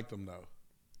realize you liked him though?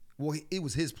 Well, it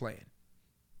was his plan.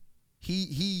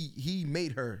 He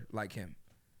made her like him.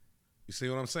 You see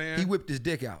what I'm saying? He whipped his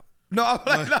dick out. No,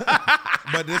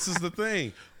 but this is the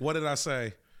thing. What did I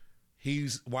say?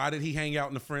 Why did he hang out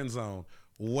in the friend zone?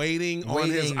 Waiting on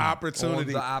his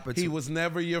opportunity. He was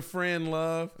never your friend,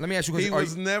 love. Let me ask you a question. He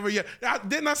was never your.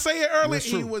 Didn't I say it earlier? That's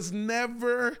true. He was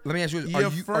never. Let me ask you: your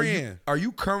friend. Are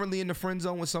you currently in the friend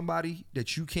zone with somebody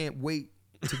that you can't wait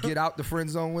to get out the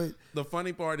friend zone with? The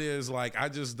funny part is, like, I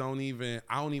don't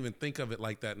even think of it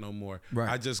like that no more. Right.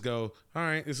 I just go, all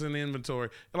right, it's in the inventory.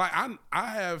 Like I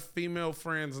have female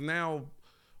friends now,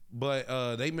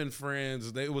 but they've been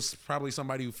friends. It was probably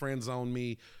somebody who friend zoned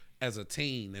me as a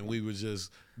teen, and we were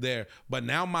just there. But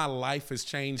now my life has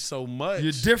changed so much.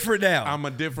 You're different now. I'm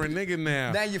a different nigga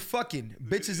now. Now you're fucking.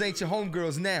 Bitches ain't your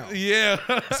homegirls now. Yeah.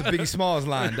 That's a Biggie Smalls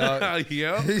line, dog.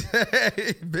 Yeah.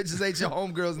 Bitches ain't your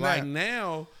homegirls like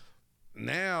now.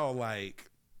 Now, like,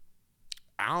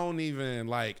 I don't even,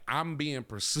 like, I'm being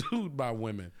pursued by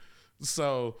women.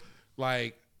 So,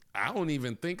 like, I don't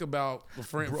even think about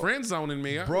friend zoning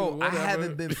me. Bro, I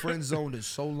haven't been friend zoned in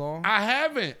so long. I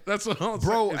haven't. That's what I'm saying.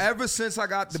 Bro, ever since I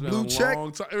got the blue check.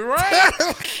 Right?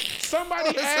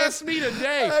 Somebody asked me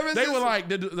today. They were like,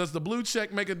 does the blue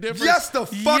check make a difference? Yes, the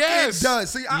fuck it does.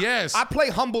 See, yes. I play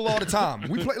humble all the time.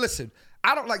 Listen,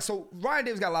 I don't like, so Ryan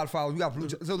Davis got a lot of followers. We got blue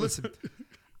check. So listen,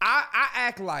 I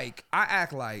act like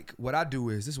what I do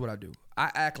is, this is what I do. I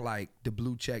act like the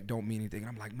blue check don't mean anything.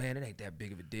 I'm like, man, it ain't that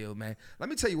big of a deal, man. Let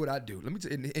me tell you what I do.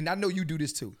 And I know you do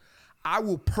this too. I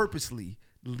will purposely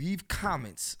leave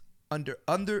comments under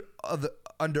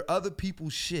other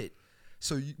people's shit,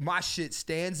 so my shit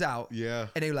stands out. Yeah.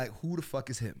 And they're like, who the fuck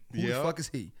is him? Who the fuck is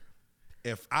he?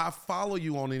 If I follow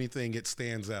you on anything, it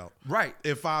stands out. Right.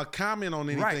 If I comment on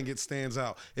anything, it stands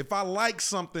out. If I like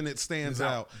something, it stands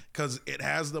out because it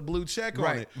has the blue check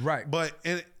on it. Right. But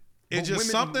it's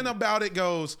just something about it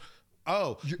goes,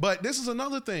 oh. But this is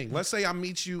another thing. Let's say I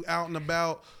meet you out and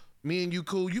about. Me and you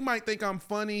cool. You might think I'm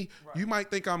funny. Right. You might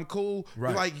think I'm cool.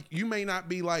 Right. Like, you may not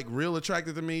be like real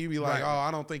attracted to me. You be like, oh, I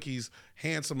don't think he's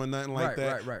handsome or nothing like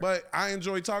that. Right. But I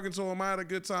enjoy talking to him. I had a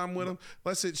good time with him.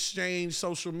 Let's exchange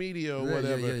social media or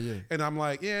whatever. Yeah. And I'm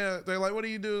like, yeah. They're like, what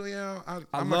do you do? Yeah,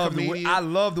 I'm a comedian. I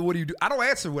love the what do you do. I don't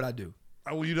answer what I do.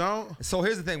 Oh, you don't? So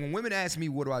here's the thing. When women ask me,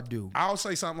 what do I do? I'll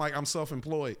say something like, I'm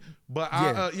self-employed. But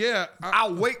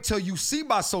I'll wait till you see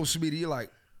my social media. You're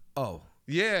like, oh.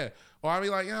 Yeah. Or I'll be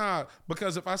like,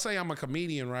 because if I say I'm a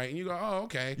comedian, right, and you go, oh,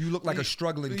 okay. You look like a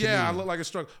struggling comedian. Yeah, I look like a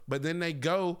struggle. But then they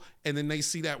go, and then they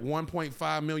see that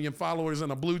 1.5 million followers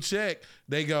and a blue check.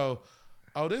 They go,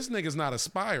 oh, this nigga's not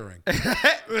aspiring.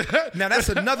 Now, that's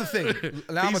another thing.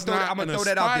 Now, I'm going to throw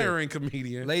that out there. Aspiring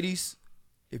comedian. Ladies,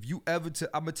 if you ever,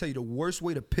 I'm gonna tell you the worst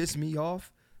way to piss me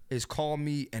off is call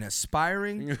me an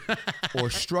aspiring or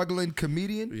struggling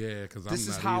comedian. Yeah, because this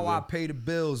is how I pay the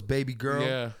bills, baby girl.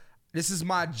 Yeah. This is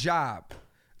my job.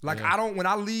 Like I don't when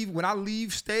I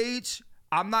leave stage,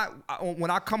 when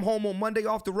I come home on Monday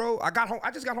off the road,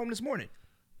 I just got home this morning.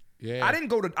 Yeah. I didn't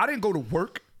go to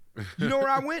work. You know where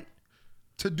I went?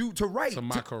 To write. To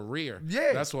my career.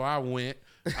 Yeah. That's where I went.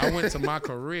 I went to my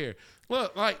career.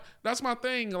 Look, like, that's my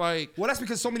thing. Like, well, that's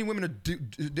because so many women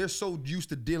they're so used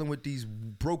to dealing with these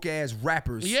broke ass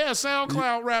rappers. yeah,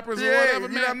 SoundCloud rappers or Yeah, whatever, you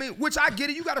man. know what I mean? Which I get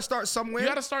it. You got to start somewhere. You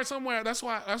got to start somewhere. That's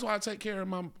why I take care of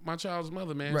my child's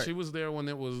mother, man. Right. She was there when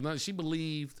it was nothing. She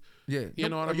believed. Yeah. You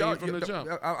know what I mean? From the jump.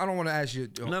 I don't want to ask you.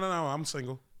 No, I'm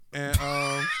single. And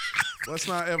let's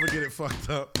not ever get it fucked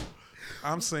up.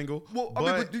 I'm single. Well,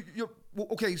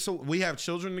 okay, so we have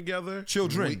children together.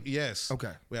 Children? Yes.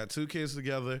 Okay. We have 2 kids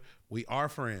together. We are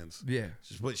friends. Yeah.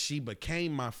 But she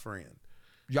became my friend.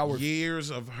 Y'all were years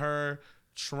of her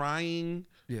trying.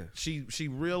 Yeah. She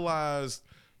realized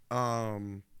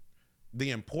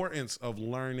the importance of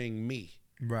learning me.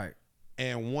 right.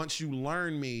 And once you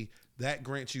learn me, that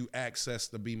grants you access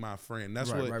to be my friend. That's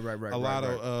Right, what right, a lot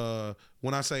of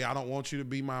when I say I don't want you to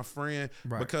be my friend,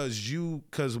 Right.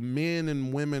 because men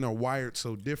and women are wired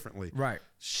so differently. Right.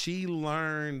 She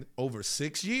learned over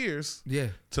 6 years. Yeah.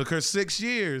 Took her 6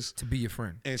 years, To be your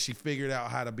friend. and she figured out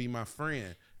how to be my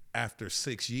friend after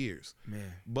 6 years.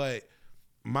 Man. But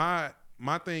my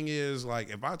thing is, like,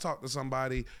 if I talk to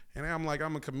somebody and I'm like,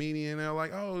 I'm a comedian, and they're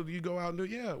like, oh, you go out and do,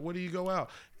 yeah, what do you go out?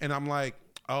 And I'm like,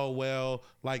 oh, well,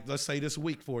 like, let's say this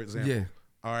week, for example. Yeah.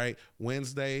 All right,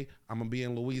 Wednesday, I'm gonna be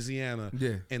in Louisiana.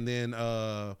 Yeah. And then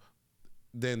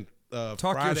Talk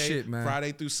your Friday, shit, man.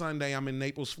 Friday through Sunday, I'm in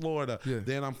Naples, Florida. Yeah.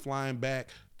 Then I'm flying back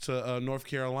to North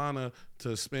Carolina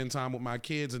to spend time with my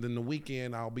kids, and then the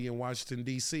weekend I'll be in Washington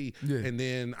D.C. Yeah. And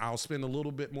then I'll spend a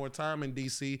little bit more time in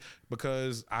D.C.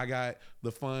 because I got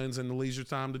the funds and the leisure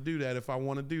time to do that if I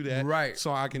want to do that. Right.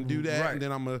 So I can do that, Right. and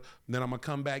then I'm gonna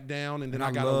come back down, and then And I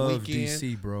I got love a weekend,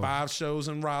 DC, bro. 5 shows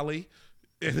in Raleigh,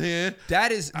 and then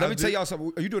That is. Let I me tell did- y'all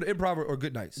something. Are you doing improv or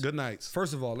Good Nights? good nights.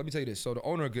 First of all, let me tell you this. So the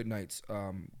owner of Good Nights,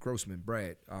 Grossman,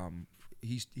 Brad,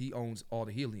 he owns all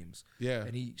the Heliums. Yeah.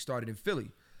 And he started in Philly.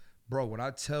 Bro, when I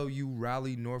tell you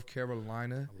Raleigh, North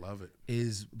Carolina I love it.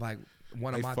 is like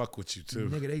one They of my fuck with you too.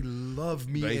 Nigga, they love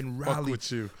me They in fuck Raleigh. with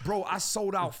you. Bro, I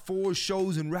sold out 4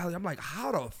 shows in Raleigh. I'm like,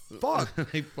 how the fuck?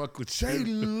 They fuck with They you.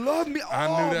 love me. I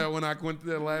Oh, knew that when I went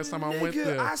there last time I went nigga,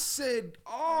 there. I said,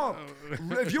 oh,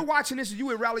 if you're watching this and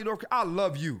you in Raleigh, North Carolina, I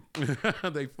love you.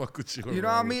 They fuck with you. You know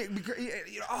what I mean? Because,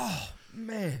 oh,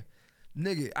 man.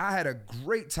 Nigga, I had a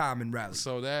great time in Raleigh.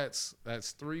 So that's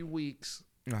 3 weeks,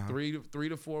 Uh-huh. 3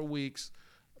 to 4 weeks.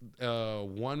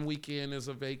 1 weekend is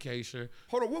a vacation.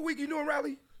 Hold on, what week you doing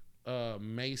Raleigh?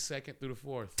 May 2nd through the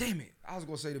 4th. Damn it. I was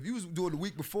going to say, if you was doing the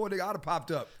week before, nigga, I'd have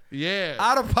popped up. Yeah.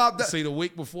 I'd have popped up. See, the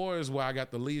week before is where I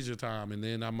got the leisure time, and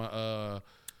then I'm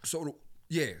So,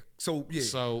 yeah. So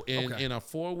in Okay. in a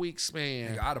 4-week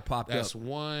span. Nigga, I'd have popped that's up.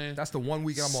 one. That's the 1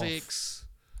 week I'm off. 6,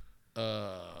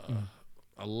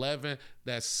 11.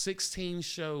 That's 16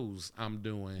 shows I'm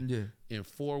doing Yeah. in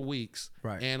 4 weeks.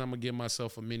 Right. And I'm gonna give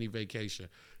myself a mini vacation.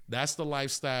 That's the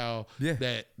lifestyle Yeah.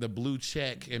 that the blue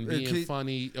check and being kid-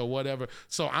 funny or whatever.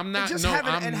 So I'm not just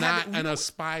having- and I'm not having- you an know-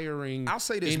 aspiring. I'll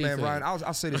say this, anything. man, Ryan.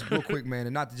 I'll say this real quick, man,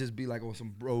 and not to just be like on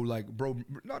some bro.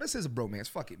 No, this is a bromance.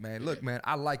 Fuck it, man. Look, man,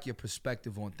 I like your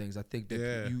perspective on things. I think that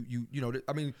Yeah. you know.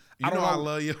 I mean, You I don't know I know.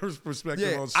 love your perspective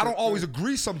Yeah, on I don't shit, always too.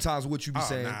 agree sometimes with what you be Oh,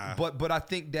 saying, nah. but I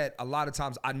think that a lot of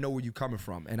times I know where you're coming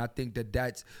from, and I think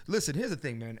that's. Listen, here's the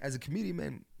thing, man. As a comedian,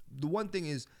 man, the one thing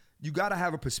is you got to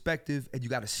have a perspective and you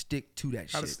got to stick to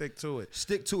that Gotta shit. stick to it.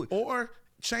 Stick to it. Or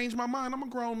change my mind. I'm a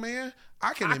grown man.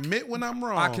 I can admit when I'm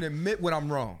wrong. I can admit when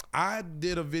I'm wrong. I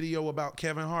did a video about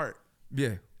Kevin Hart.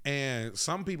 Yeah. And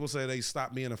some people say they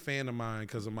stopped being a fan of mine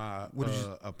because of my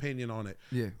opinion on it.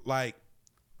 Yeah. Like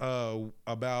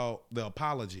about the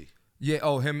apology. Yeah.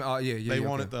 Oh, him. Yeah. They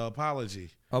wanted the apology.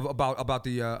 about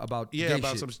the Yeah, gay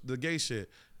about shit. the gay shit.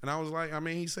 And I was like, I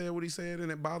mean, he said what he said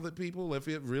and it bothered people. If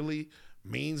it really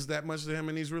means that much to him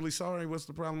and he's really sorry, what's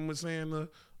the problem with saying the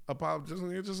apology?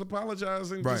 Just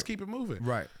apologize and Right. just keep it moving.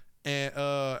 Right. And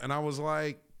I was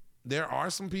like, there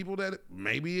are some people that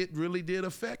maybe it really did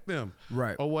affect them.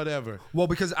 Right. Or whatever. Well,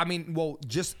 because I mean,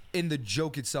 just in the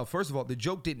joke itself. First of all, the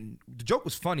joke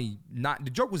was funny. The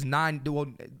joke was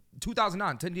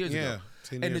 2009, 10 years Yeah, ago.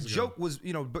 10 and years the ago. joke was,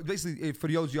 but basically, for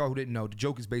those of y'all who didn't know, the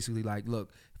joke is basically like,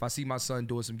 look, if I see my son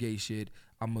doing some gay shit,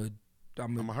 I'm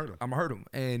gonna hurt him. I'm gonna hurt him.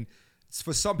 And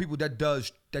for some people that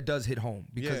does hit home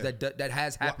because Yeah. that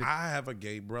has Well, happened. I have a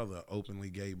gay brother, openly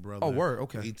gay brother. Oh, word,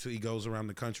 okay. He goes around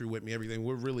the country with me, everything.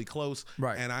 We're really close.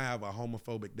 Right. And I have a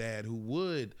homophobic dad who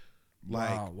would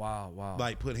like wow.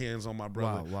 like put hands on my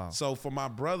brother. Wow. So for my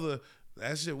brother,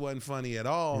 that shit wasn't funny at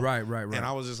all. Right. And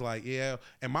I was just like, yeah.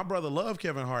 And my brother loved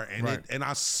Kevin Hart, and Right. and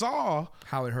I saw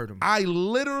how it hurt him. I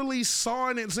literally saw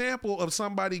an example of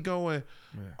somebody going,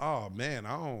 "Oh man,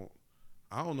 I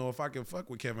don't know if I can fuck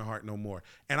with Kevin Hart no more."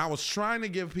 And I was trying to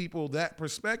give people that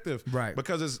perspective, Right.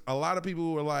 Because it's a lot of people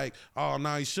who are like, "Oh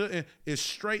no, he shouldn't." It's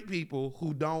straight people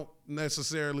who don't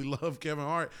necessarily love Kevin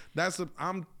Hart.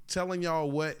 I'm telling y'all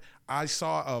what I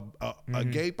saw a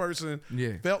gay person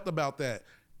Yeah. felt about that,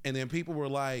 and then people were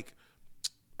like,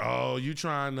 "Oh, you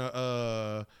trying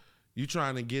to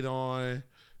get on."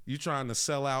 You trying to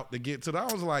sell out to get to that?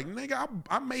 I was like, nigga,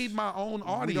 I made my own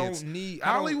audience.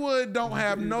 Hollywood don't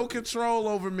have no control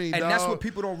over me, and dog. that's what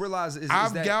people don't realize is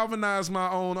I've that galvanized my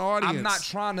own audience. I'm not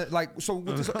trying to like. So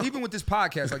with this, even with this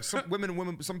podcast, like some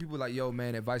women, some people are like, yo,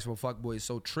 man, advice from a fuckboy is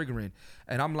so triggering,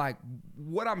 and I'm like,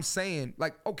 what I'm saying,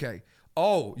 like, okay,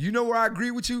 oh, you know where I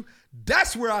agree with you?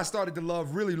 That's where I started to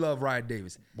really love Ryan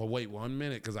Davis. But wait 1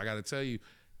 minute, because I got to tell you,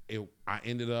 I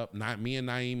ended up me and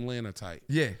Naeem Lynn are tight.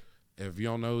 Yeah. If you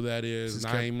don't know who that is,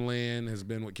 Naeem Lynn has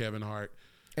been with Kevin Hart.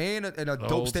 And a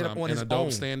dope stand up on his own. And a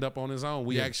dope stand up on his own.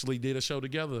 We Yeah. actually did a show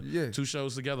together. Yeah. 2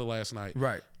 shows together last night.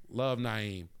 Right. Love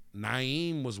Naeem.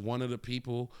 Naeem was one of the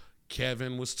people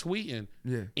Kevin was tweeting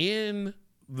in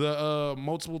the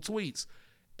multiple tweets.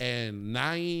 And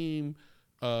Naeem,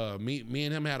 me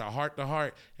and him had a heart to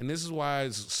heart. And this is why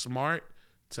it's smart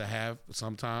to have,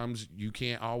 sometimes you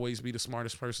can't always be the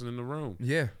smartest person in the room.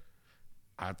 Yeah.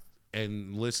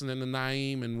 And listening to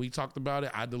Naeem, and we talked about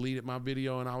it, I deleted my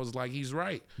video, and I was like, he's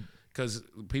right. Because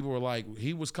people were like,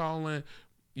 he was calling,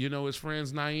 his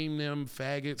friends Naeem them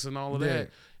faggots and all of that.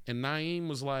 And Naeem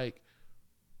was like,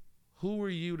 who are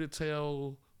you to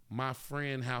tell my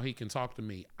friend how he can talk to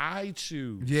me? I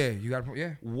choose you got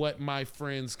what my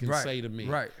friends can say to me.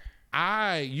 Right.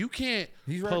 You can't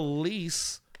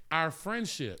police our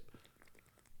friendship.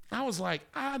 I was like,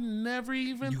 I never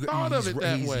even thought of it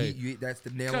that way. That's the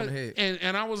nail on the head.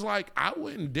 And I was like, I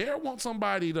wouldn't dare want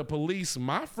somebody to police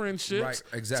my friendships. Right,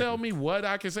 exactly. Tell me what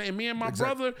I can say. And me and my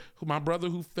brother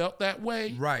who felt that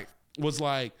way, was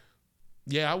like,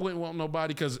 yeah, I wouldn't want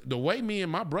nobody, because the way me and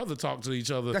my brother talk to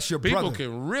each other, that's your people brother.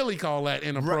 can really call that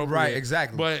inappropriate. Right,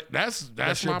 exactly. But that's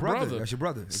my brother. That's your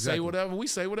brother. Exactly. We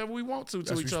say whatever we want to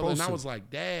each other. And I was like,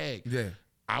 dang. Yeah.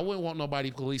 I wouldn't want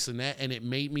nobody policing that, and it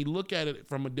made me look at it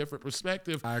from a different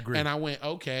perspective. I agree. And I went,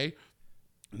 okay,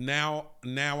 now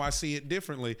I see it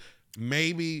differently.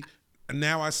 Maybe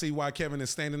now I see why Kevin is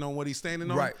standing on what he's standing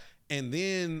on. Right. And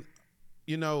then,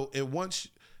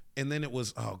 and then it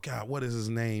was, oh God, what is his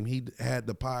name? He had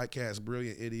the podcast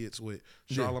Brilliant Idiots with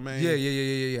Charlamagne.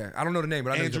 Yeah. I don't know the name,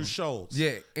 but I know Andrew Schultz.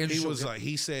 Yeah, Andrew He Schultz. was like,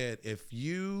 he said, if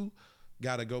you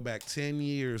got to go back 10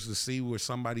 years to see where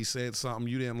somebody said something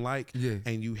you didn't like,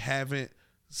 and you haven't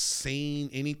seen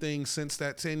anything since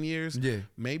that 10 years,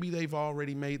 maybe they've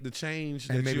already made the change,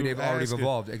 and maybe they've already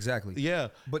evolved. Exactly. Yeah.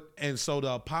 And so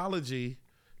the apology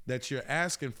that you're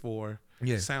asking for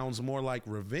sounds more like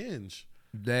revenge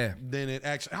than it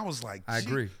actually. I was like, I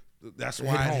agree. That's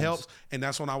why it helps. And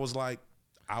that's when I was like,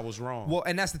 I was wrong. Well,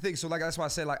 and that's the thing. So like, that's why I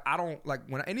say, like, I don't like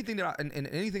when anything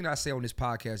that I say on this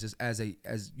podcast is as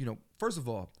first of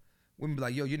all, women be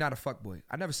like, yo, you're not a fuckboy.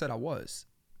 I never said I was.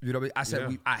 You know what I mean? I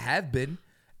said I have been.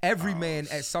 Every man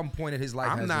at some point in his life.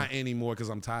 I'm not anymore because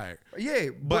I'm tired.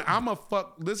 Yeah, but I'm a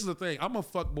fuck. This is the thing. I'm a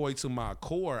fuck boy to my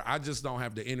core. I just don't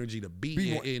have the energy to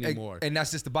be it anymore. And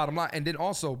that's just the bottom line. And then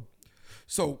also,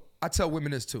 so I tell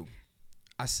women this too.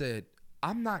 I said,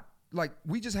 I'm not. Like,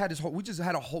 we just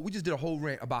did a whole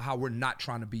rant about how we're not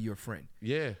trying to be your friend.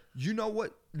 Yeah. You know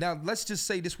what? Now, let's just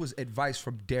say this was advice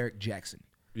from Derek Jackson.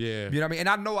 Yeah. You know what I mean? And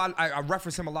I know I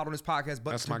reference him a lot on this podcast,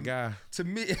 but that's my guy. To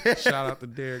me. Shout out to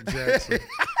Derek Jackson.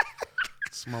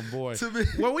 It's my boy. To me.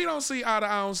 Well, we don't see eye to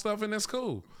eye on stuff, and that's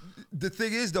cool. The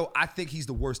thing is, though, I think he's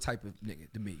the worst type of nigga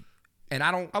to me. And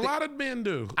I don't. A lot of men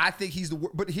do. I think he's the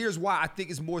worst. But here's why. I think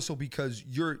it's more so because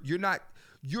you're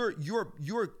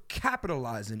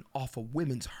capitalizing off of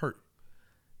women's hurt.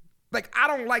 Like, I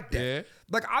don't like that. Yeah.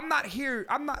 Like, here's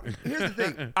the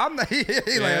thing. I'm not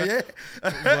here.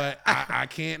 But I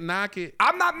can't knock it.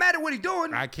 I'm not mad at what he's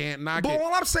doing. I can't knock it. But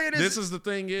all I'm saying is, this is the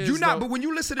thing is, but when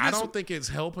you listen to this, I don't think it's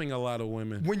helping a lot of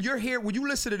women. When you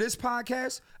listen to this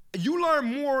podcast, you learn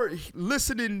more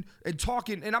listening and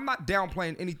talking, and I'm not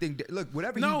downplaying anything. Look,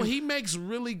 whatever he makes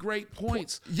really great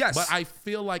points. Yes. But I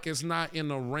feel like it's not in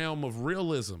the realm of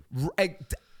realism.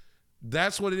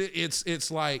 That's what it is.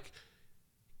 It's like,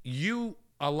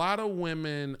 a lot of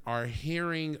women are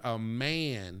hearing a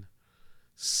man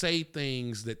say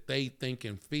things that they think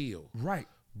and feel. Right.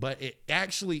 But it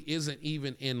actually isn't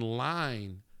even in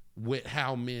line with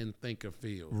how men think or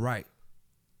feel. Right.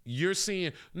 You're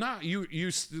seeing,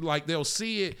 you like they'll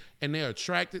see it and they're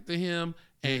attracted to him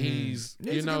and he's,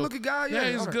 He's a good-looking guy.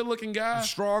 Yeah, he's a good-looking guy.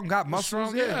 Strong, got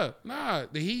muscles. Strong, yeah.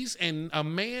 And a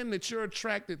man that you're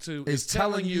attracted to is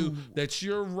telling you that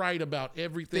you're right about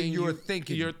everything you're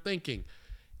thinking.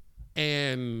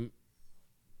 And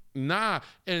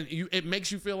it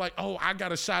makes you feel like, oh, I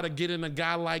got a shot of getting a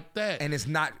guy like that. And it's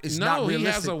not realistic. He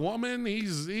has a woman.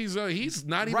 He's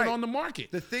not even on the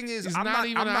market. The thing is, he's not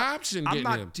even an option. I'm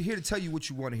not here to tell you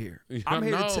what you want to hear.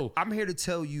 I'm here to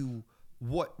tell you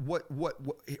what.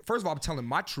 First of all, I'm telling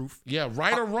my truth. Yeah,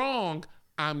 right or wrong,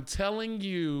 I'm telling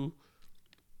you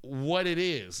what it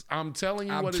is. I'm telling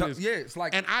you what it is. Yeah, it's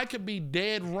like, and I could be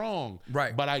dead wrong.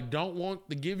 Right. But I don't want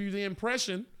to give you the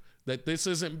impression that this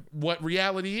isn't what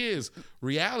reality is.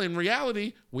 In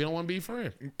reality, we don't want to be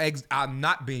friends. I'm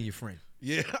not being your friend.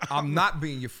 Yeah. I'm not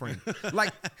being your friend.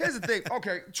 Like, here's the thing.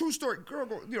 Okay, true story.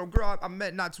 Girl I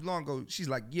met not too long ago. She's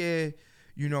like, yeah,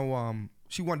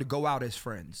 she wanted to go out as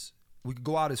friends. We could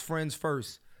go out as friends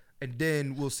first, and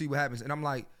then we'll see what happens. And I'm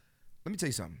like, let me tell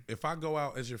you something. If I go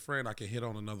out as your friend, I can hit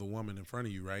on another woman in front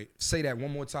of you, right? Say that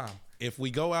one more time. If we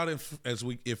go out as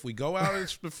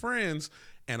friends,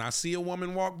 and I see a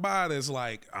woman walk by that's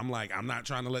like, I'm not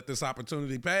trying to let this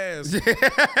opportunity pass.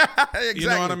 Exactly. You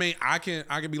know what I mean? I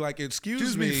can be like,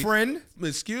 excuse me, friend.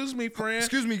 Excuse me, friend.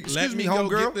 Excuse me, let me homegirl.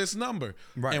 go get this number.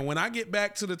 Right. And when I get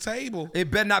back to the table, it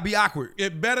better not be awkward.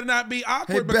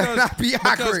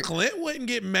 Because Clint wouldn't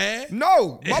get mad.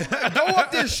 No, go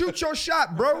up there and shoot your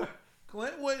shot, bro.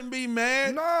 Clint wouldn't be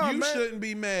mad. No, you man. shouldn't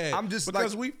be mad. I'm just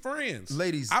because like, we friends,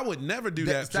 ladies. I would never do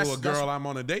that to a girl I'm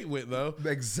on a date with, though.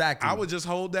 Exactly. I would just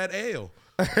hold that L.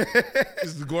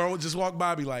 The girl would just walk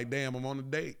by, be like, "Damn, I'm on a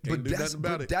date. Can't do nothing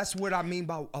about it." That's what I mean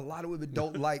by a lot of women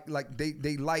don't like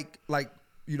they like.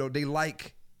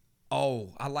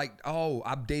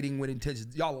 I'm dating with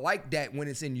intentions. Y'all like that when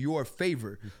it's in your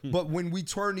favor. But when we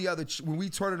turn it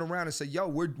around and say, yo,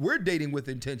 we're dating with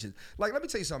intentions. Like, let me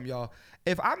tell you something, y'all.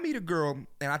 If I meet a girl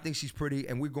and I think she's pretty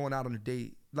and we're going out on a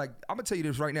date, like, I'm gonna tell you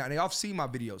this right now, and y'all seen my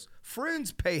videos.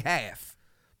 Friends pay half.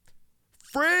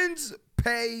 Friends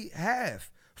pay half.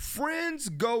 Friends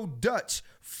go Dutch.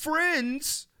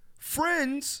 Friends,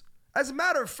 as a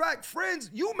matter of fact, friends,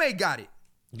 you may got it.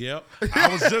 Yep. I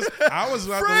was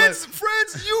about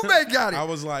friends, you may got it. I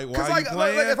was like, why are you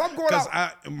playing? Like, if I'm going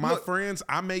out, friends,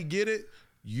 I may get it.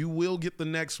 You will get the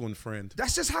next one, friend.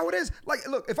 That's just how it is. Like,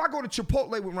 look, if I go to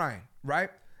Chipotle with Ryan, right?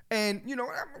 And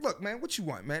look, man, what you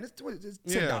want, man? It's $10.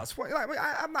 Yeah.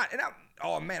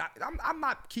 I'm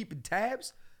not keeping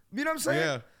tabs. You know what I'm saying?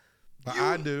 Yeah. But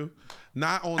I do.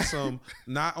 Not on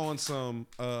some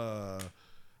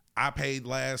I paid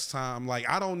last time. Like,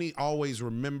 I don't always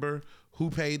remember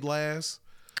who paid last.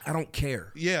 I don't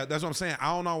care. Yeah, that's what I'm saying.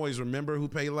 I don't always remember who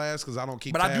paid last because I don't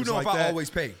keep tabs like that. But I do know if I always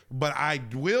pay. But I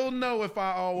will know if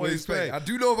I always pay. I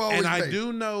do know if I always pay. And I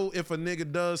do know if a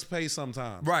nigga does pay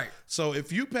sometimes. Right. So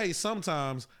if you pay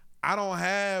sometimes, I don't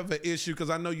have an issue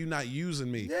because I know you're not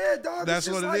using me. Yeah, dog. That's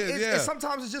what it is. Yeah.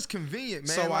 Sometimes it's just convenient,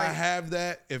 man. So I have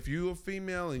that. If you a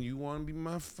female and you want to be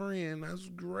my friend, that's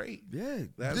great. Yeah,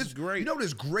 that's great.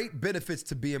 There's great benefits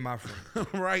to being my friend.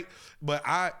 Right. But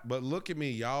look at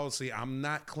me, y'all. See, I'm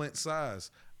not Clint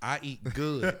size. I eat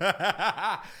good.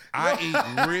 I eat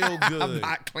real good. I'm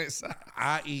not Clint size.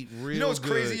 I eat real good. You know what's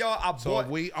crazy, y'all? So if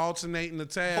we alternating the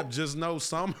tab, just know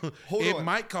it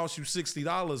might cost you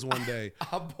 $60 one day.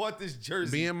 I bought this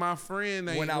jersey. Being my friend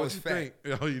ain't when I was fat.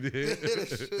 Oh, you did?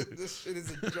 This shit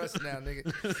is a dress now,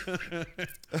 nigga.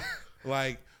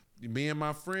 Like, being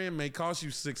my friend may cost you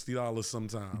 $60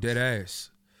 sometimes. Dead ass.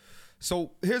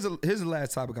 So here's the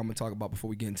last topic I'm gonna talk about before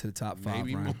we get into the top 5.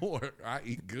 Maybe Ryan. more. I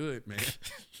eat good, man.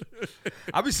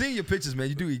 I've been seeing your pictures, man.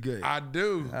 You do eat good. I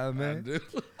do. Man.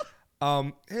 I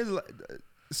do.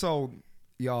 So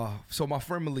my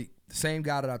friend Malik, the same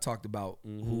guy that I talked about,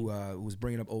 who was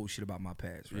bringing up old shit about my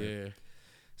past, right? Yeah.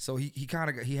 So he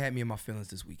had me in my feelings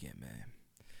this weekend, man.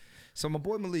 So my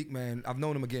boy Malik, man, I've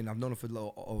known him for a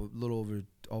little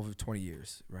over 20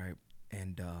 years, right?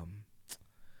 And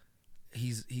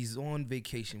he's on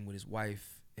vacation with his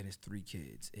wife and his 3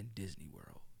 kids in Disney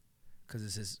World because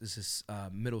it's his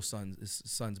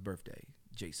son's birthday.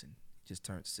 Jason just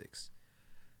turned 6,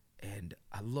 and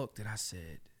I looked and I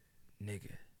said,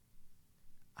 "Nigga,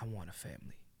 I want a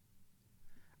family."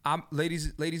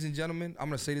 Ladies and gentlemen, I'm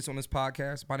gonna say this on this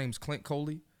podcast. My name's Clint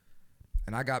Coley,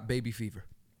 and I got baby fever.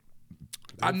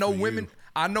 I know for women. you.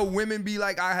 I know women be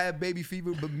like, I have baby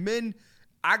fever, but men,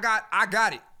 I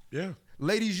got it. Yeah.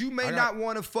 Ladies, you may not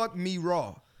want to fuck me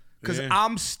raw, cause Yeah.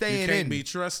 I'm staying You can't in. be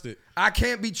trusted. I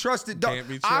can't be trusted, dog. Can't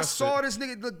be I trusted. saw this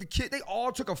nigga. Look, the kid. They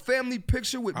all took a family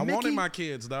picture with I Mickey. wanted my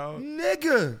kids, dog.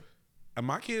 Nigga. And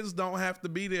my kids don't have to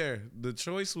be there. The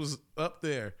choice was up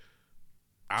there.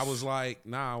 I was like,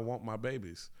 nah, I want my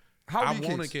babies. How old I are your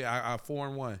want a kids? kid. I 4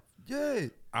 and 1. Yeah.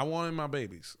 I wanted my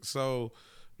babies. So,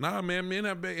 nah, man, men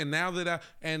have been, and now that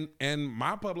and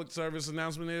my public service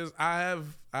announcement is I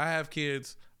have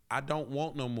kids. I don't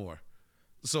want no more.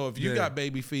 So if you Yeah. got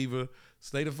baby fever,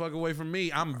 stay the fuck away from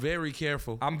me. I'm very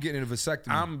careful. I'm getting a vasectomy.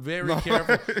 I'm very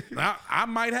careful. I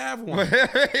might have one.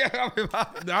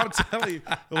 I'm telling you.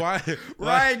 Why?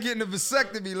 Ryan getting a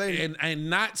vasectomy, lady. And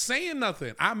not saying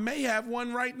nothing. I may have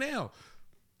one right now.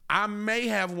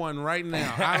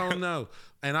 I don't know.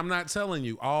 And I'm not telling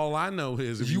you. All I know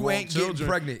is if You want ain't getting children,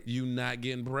 pregnant. You not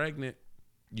getting pregnant.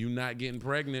 You not getting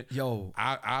pregnant. Yo.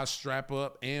 I strap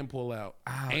up and pull out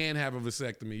and have a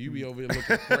vasectomy. You be over here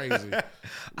looking crazy.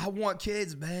 I want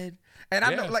kids, man. And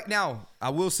I know, Yeah. like, now, I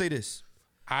will say this.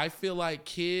 I feel like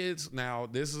kids, now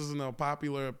this isn't a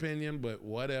popular opinion, but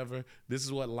whatever. This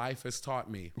is what life has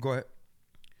taught me. Go ahead.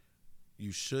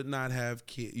 You should not have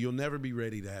kids. You'll never be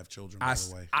ready to have children, by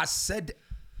the way. I said,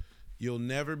 You'll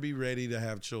never be ready to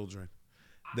have children.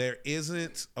 There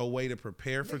isn't a way to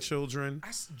prepare for children.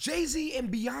 Jay-Z and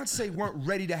Beyonce weren't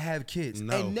ready to have kids.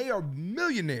 No. And they are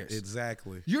millionaires.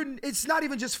 Exactly. It's not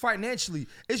even just financially.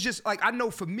 It's just like, I know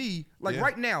for me, like Yeah.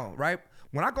 right now, right?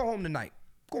 When I go home tonight,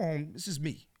 this is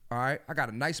me. All right. I got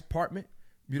a nice apartment.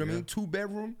 You know what I mean?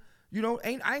 2-bedroom. You know,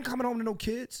 I ain't coming home to no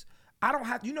kids. I don't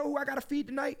have, you know who I got to feed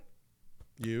tonight?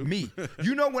 You. Me.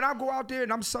 You know, when I go out there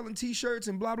and I'm selling t-shirts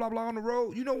and blah, blah, blah on the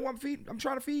road, you know who I'm feeding? I'm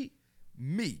trying to feed?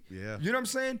 Me. Yeah. You know what I'm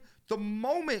saying? The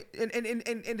moment, and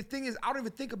the thing is, I don't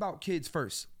even think about kids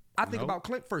first. I think Nope. about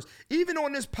Clint first. Even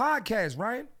on this podcast,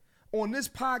 Ryan, on this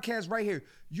podcast right here,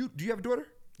 do you have a daughter?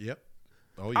 Yep.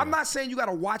 Oh, yeah. I'm not saying you got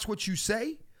to watch what you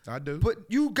say. I do. But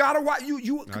you got to watch,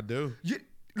 I do. You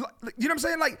know what I'm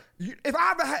saying? Like, if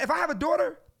I have a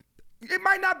daughter, it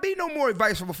might not be no more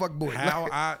advice from a fuck boy.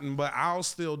 But I'll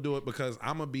still do it because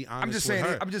I'm gonna be honest. I'm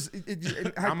just with saying.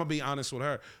 her. I'm I'm gonna be honest with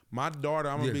her. My daughter,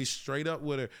 I'm gonna Yeah. be straight up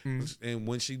with her. And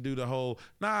when she do the whole,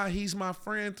 nah, he's my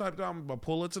friend type, I'm gonna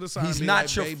pull her to the side. He's and be not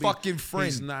like, your baby, fucking friend.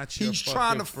 He's not your He's fucking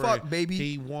trying to friend. fuck, baby.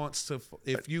 He wants to.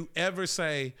 If you ever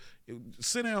say,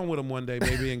 sit down with him one day,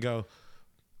 baby, and go,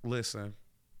 listen,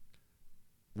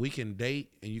 we can date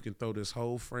and you can throw this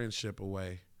whole friendship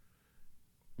away.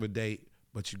 With date.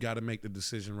 But you got to make the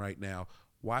decision right now.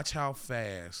 Watch how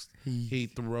fast he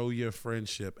throw your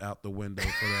friendship out the window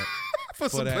for that For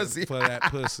some pussy. for that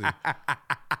pussy,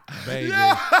 baby.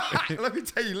 Yeah. Let me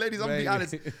tell you, ladies, I'm gonna be Baby.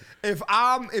 honest.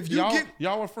 If you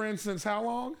Y'all were friends since how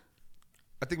long?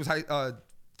 I think it was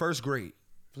first grade.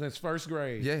 Since first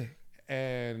grade. Yeah.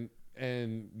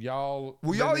 And y'all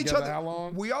Were been y'all each together other? how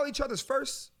long? Were y'all each other's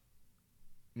first?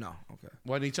 No. Okay.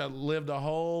 When each other lived a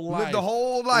whole life. Lived the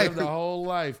whole life. Lived the whole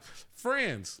life.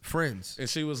 Friends. Friends. And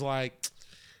she was like,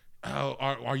 "Oh,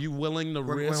 are you willing to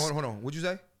Wait, risk hold on. What'd you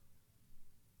say?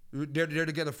 They're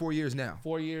together 4 years now.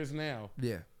 4 years now?"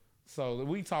 Yeah. So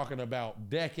we talking about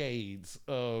decades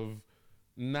of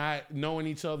not knowing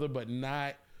each other, but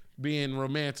not being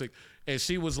romantic. And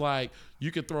she was like,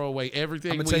 "You could throw away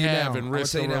everything I'ma we tell you have now. and I'ma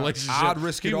risk tell a you now. relationship." I'd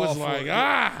risk it he all was for like,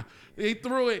 it. He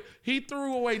threw it. He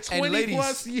threw away 20 ladies,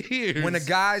 plus years. When a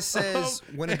guy says,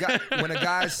 when a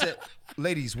guy said,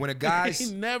 ladies, when a guy,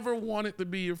 he never wanted to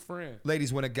be your friend.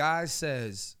 ladies, when a guy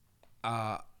says,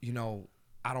 you know,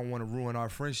 I don't want to ruin our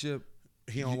friendship,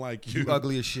 He don't like you. you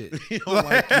ugly as shit. He don't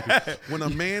like you. When a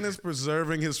man is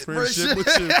preserving his friendship with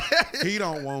you, he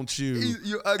don't want you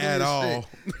You're ugly at as all.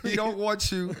 shit. He don't want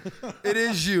you. It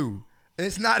is you.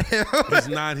 It's not him. It's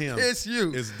not him. It's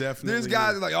you. It's definitely There's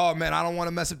guys you. like, oh man, I don't want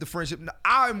to mess up the friendship. No,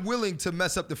 I'm willing to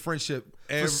mess up the friendship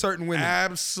for certain women.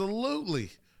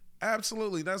 Absolutely.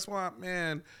 That's why,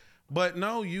 man. But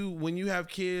no, when you have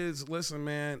kids, listen,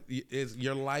 man,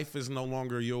 your life is no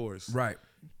longer yours. Right.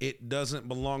 It doesn't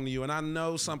belong to you. And I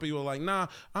know some people are like, nah,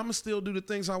 I'm gonna still do the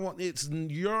things I want. Then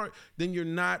you're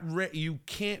not ready. You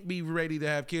can't be ready to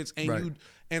have kids. And Right.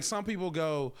 and some people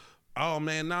go, oh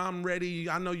man, now I'm ready.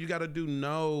 I know you gotta do.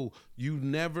 No, you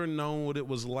never known what it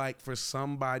was like for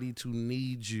somebody to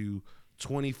need you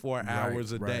 24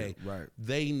 hours a day. Right.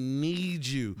 They need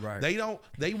you. Right.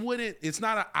 They wouldn't, it's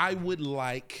not a I would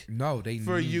like No, they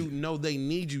for need you. No, they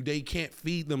need you. They can't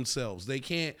feed themselves. They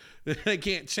can't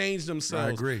change themselves. I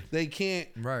agree. They can't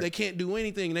Right. they can't do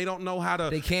anything. They don't know how to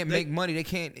They can't make money. They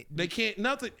can't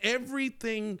nothing.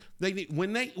 Everything they need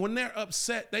when they're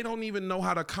upset, they don't even know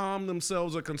how to calm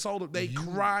themselves or console them. They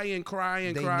cry and cry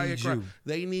and They cry need and cry. you.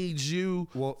 They need you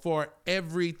for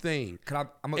everything.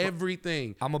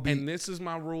 Everything. And this is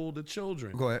my rule to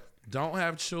children. Go ahead. Don't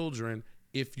have children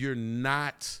if you're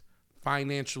not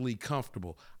financially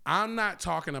comfortable. I'm not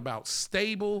talking about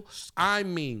stable. I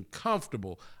mean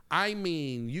comfortable. I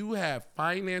mean you have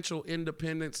financial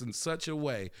independence in such a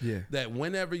way that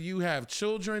whenever you have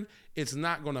children, it's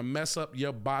not going to mess up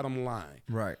your bottom line.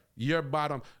 Right. Your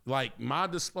bottom, like my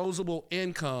disposable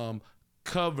income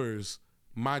covers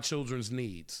my children's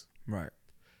needs. Right.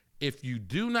 If you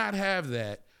do not have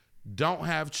that, don't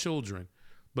have children,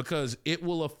 because it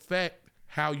will affect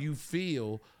how you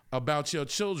feel about your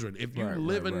children. If you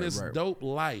live in this dope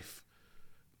life,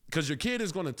 because your kid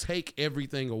is going to take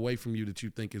everything away from you that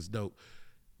you think is dope.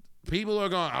 People are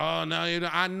going, oh, no,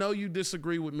 I know you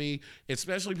disagree with me,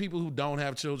 especially people who don't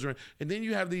have children. And then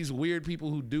you have these weird people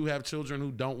who do have children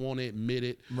who don't want to admit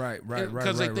it. Right.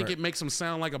 Because they think it makes them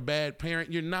sound like a bad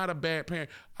parent. You're not a bad parent.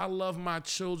 I love my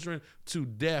children to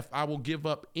death. I will give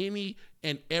up any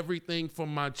and everything for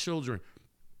my children.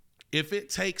 If it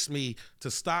takes me to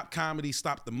stop comedy,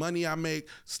 stop the money I make,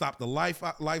 stop the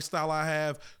lifestyle I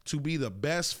have, to be the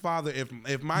best father, if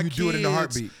my kids, do it in a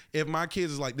heartbeat. If my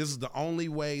kids is like, this is the only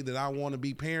way that I want to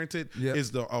be parented,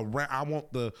 is I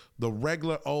want the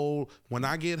regular old, when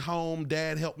I get home,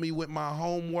 dad help me with my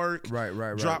homework,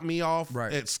 drop me off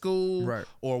at school,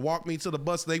 or walk me to the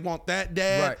bus. They want that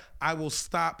dad. Right. I will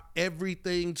stop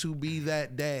everything to be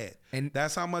that dad. And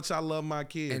that's how much I love my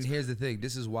kids. And here's the thing.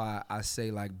 This is why I say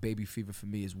like baby fever for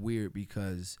me is weird,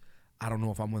 because I don't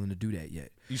know if I'm willing to do that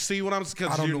yet. You see what I'm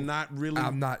saying? Because you're not really.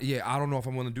 I'm not. Yeah, I don't know if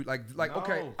I'm willing to do no.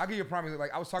 Okay, I'll give you a prime example.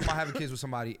 Like I was talking about having kids with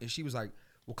somebody, and she was like,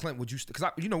 "Well, Clint, would you?" Because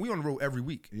we on the road every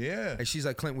week. Yeah. And she's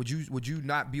like, "Clint, would you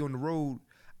not be on the road?"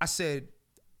 I said,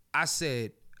 I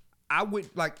would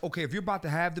like. Okay, if you're about to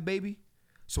have the baby.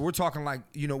 So we're talking like,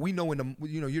 we know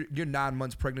you're 9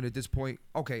 months pregnant at this point.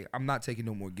 Okay, I'm not taking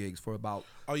no more gigs for about.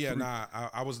 Oh yeah,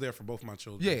 I was there for both my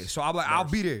children. Yeah, so I'm like, I'll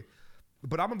be there,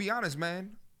 but I'm gonna be honest,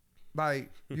 man.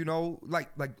 Like,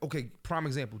 okay, prime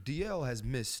example. DL has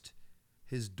missed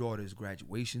his daughter's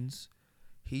graduations.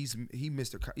 He's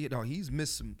missed he's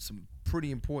missed some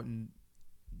pretty important,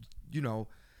 and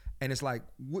it's like,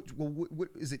 what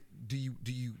is it?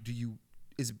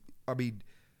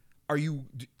 Are you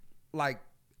like?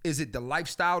 Is it the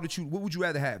lifestyle what would you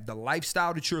rather have? The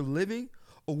lifestyle that you're living,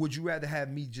 or would you rather have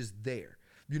me just there?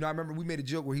 I remember we made a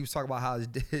joke where he was talking about how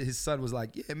his son was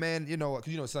like, yeah, man, because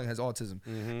his son has autism.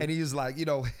 Mm-hmm. And he was like,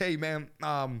 hey, man,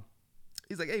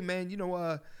 he's like, hey, man,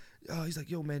 he's like,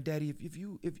 yo, man, daddy, if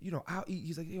I'll eat.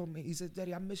 He's like, yo, man, he said,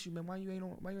 daddy, I miss you, man. Why you ain't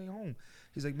home?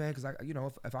 He's like, man, because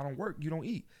if I don't work, you don't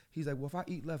eat. He's like, well, if I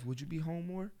eat left, would you be home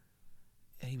more?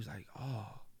 And he was like,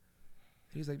 oh.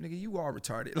 He's like, nigga, you are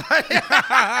retarded.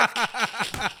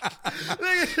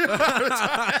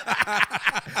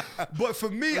 But for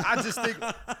me, I just think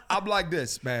I'm like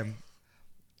this, man.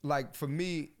 Like for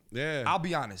me, I'll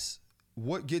be honest.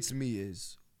 What gets me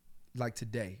is like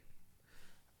today.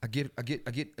 I get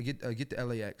to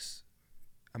LAX.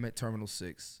 I'm at Terminal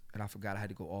 6, and I forgot I had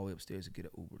to go all the way upstairs and get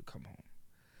an Uber to come home.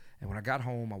 And when I got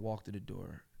home, I walked to the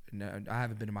door. And I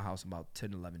haven't been in my house in about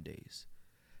 10, 11 days.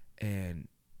 And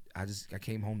I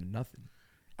came home to nothing.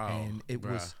 Oh, and it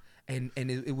bruh. was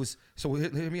it was so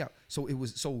hear me out.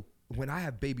 So when I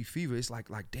have baby fever, it's like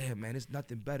damn, man, it's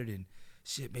nothing better than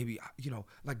shit. Maybe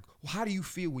like how do you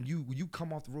feel when you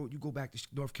come off the road, you go back to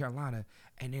North Carolina,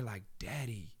 and they're like,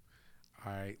 daddy.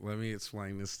 All right, let me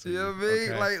explain this to You you. know what I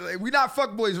mean? Okay? Like we not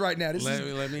fuck boys right now. This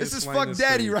is fuck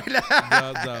daddy right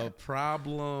now. The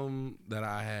problem that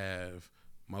I have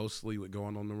mostly with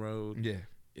going on the road,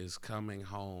 is coming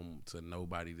home to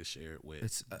nobody to share it with.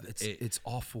 It's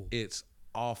awful. It's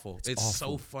awful. It's awful.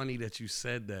 So funny that you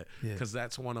said that, because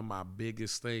that's one of my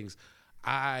biggest things.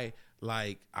 I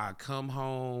come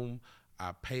home,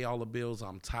 I pay all the bills,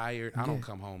 I'm tired. I don't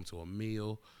come home to a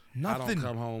meal. Nothing. I don't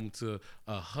come home to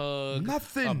a hug.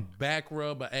 Nothing. A back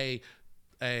rub. Hey,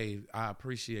 I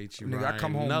appreciate you, nigga, Ryan. I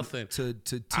come home Nothing. to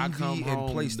TV I come and home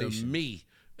PlayStation. To me.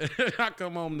 I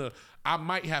come home to. I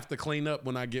might have to clean up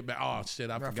when I get back. Oh shit!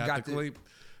 I forgot to clean.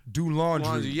 Do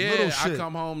laundry. Yeah, little I shit.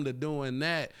 come home to doing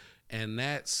that, and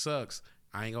that sucks.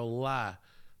 I ain't gonna lie.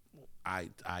 I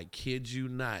kid you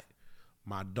not.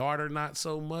 My daughter, not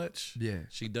so much. Yeah.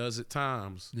 She does at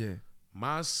times. Yeah.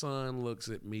 My son looks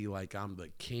at me like I'm the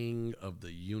king of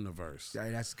the universe. Yeah,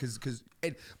 that's because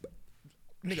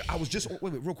nigga, I was just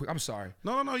wait, real quick. I'm sorry.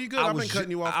 No, you good. I've been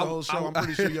cutting you off the whole show. I'm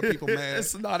pretty sure your people mad.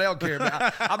 No, they don't care,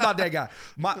 man. I'm not that guy.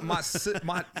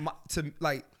 My to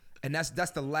like, and that's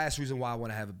the last reason why I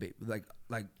want to have a baby.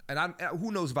 Like, and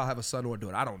who knows if I'll have a son or a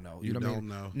daughter? I don't know. You know what I mean?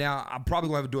 know. Now I'm probably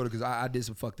gonna have a daughter because I did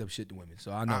some fucked up shit to women,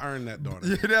 so I know. I earned that daughter.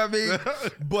 You know what I mean?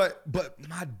 but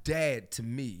my dad to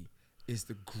me is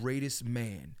the greatest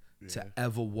man to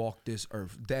ever walk this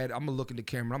earth. Dad, I'm gonna look in the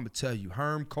camera. I'm gonna tell you,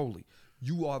 Herm Coley,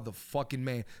 you are the fucking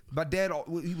man. My dad,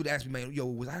 he would ask me, man, yo,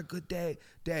 was I a good dad?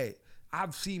 Dad,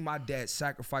 I've seen my dad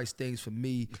sacrifice things for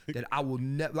me that I will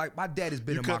never, like my dad has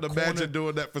been in my corner. You couldn't imagine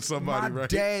doing that for somebody, right? My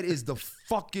dad is the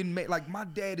fucking man. Like my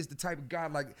dad is the type of guy,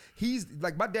 like he's,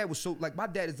 like my dad was so, like my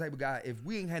dad is the type of guy, if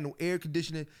we ain't had no air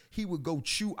conditioning, he would go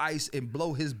chew ice and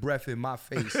blow his breath in my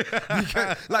face.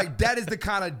 Because, like that is the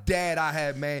kind of dad I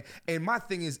have, man. And my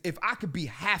thing is, if I could be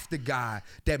half the guy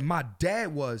that my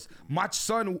dad was, my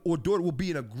son or daughter will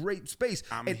be in a great space.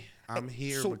 I'm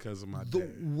here so because of my dad.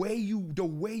 The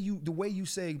way you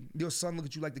say your son look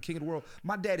at you like the king of the world.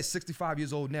 My dad is 65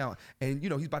 years old now, and you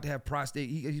know he's about to have prostate.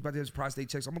 He's about to have his prostate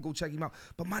checks. I'm gonna go check him out.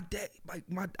 But my dad,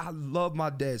 I love my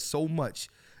dad so much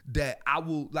that I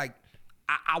will like.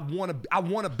 I want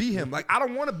to be him. Like I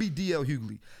don't want to be DL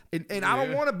Hughley, and I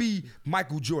don't want to be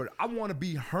Michael Jordan. I want to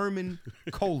be Herman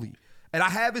Coley, and I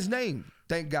have his name.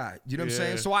 Thank God. You know what I'm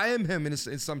saying? So I am him in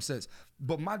some sense.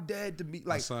 But my dad to me,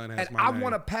 like, and I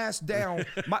want to pass down.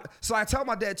 So I tell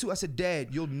my dad too. I said, Dad,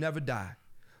 you'll never die.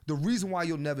 The reason why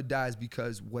you'll never die is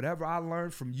because whatever I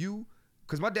learned from you,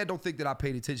 because my dad don't think that I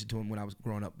paid attention to him when I was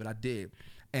growing up, but I did.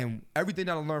 And everything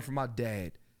that I learned from my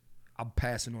dad, I'm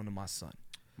passing on to my son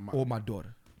or my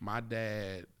daughter. My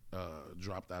dad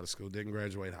dropped out of school, didn't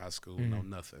graduate high school, no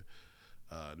nothing,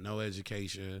 no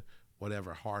education.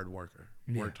 Whatever, hard worker,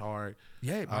 worked hard.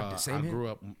 Yeah, same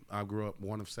here. I grew up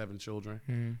one of 7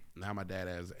 children. Now my dad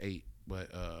has 8, but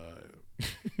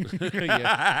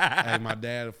hey, my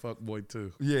dad a fuck boy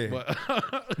too. Yeah, but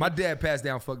my dad passed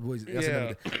down fuck boys.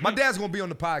 My dad's gonna be on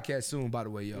the podcast soon, by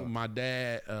the way, yo. My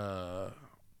dad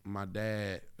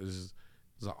is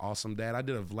an awesome dad. I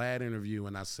did a Vlad interview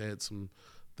and I said some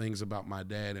things about my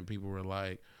dad, and people were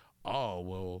like, "Oh,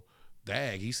 well,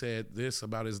 Dag, he said this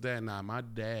about his dad." Nah, my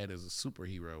dad is a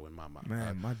superhero in my mind.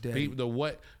 Man, my dad.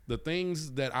 The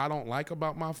things that I don't like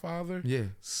about my father,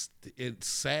 it's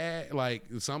sad. Like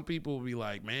some people will be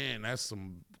like, "Man, that's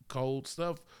some cold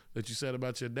stuff that you said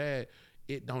about your dad."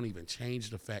 It don't even change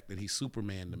the fact that he's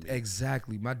Superman to me.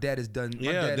 Exactly. My dad has done.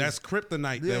 That's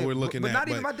kryptonite that we're looking at. Not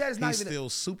even my dad is not even still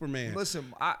Superman.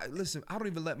 Listen. I don't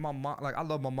even let my mom. Like I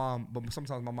love my mom, but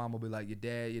sometimes my mom will be like, "Your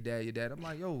dad." I'm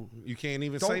like, "Yo, you can't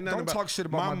even say nothing. Don't talk shit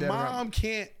about my dad." My mom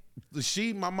can't.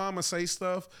 My mama say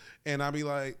stuff, and I be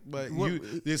like, "But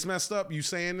it's messed up. You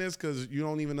saying this because you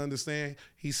don't even understand.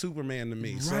 He's Superman to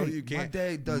me, right. So you can't." My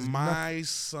dad does. My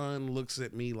son looks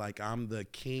at me like I'm the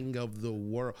king of the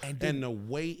world, and the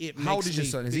way it makes me. How old is your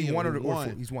son? Is he 1 or 4?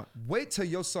 He's 1. Wait till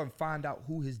your son find out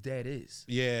who his dad is.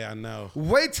 Yeah, I know.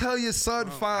 Wait till your son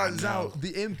finds out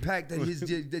the impact that his.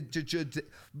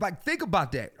 Like, think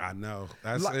about that. I know.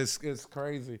 It's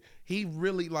crazy. He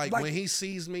really like when he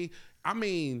sees me. I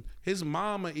mean, his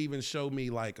mama even showed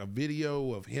me like a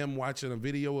video of him watching a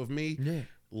video of me. Yeah.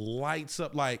 Lights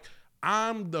up. Like,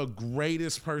 I'm the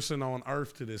greatest person on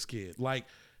earth to this kid. Like,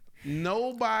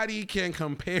 nobody can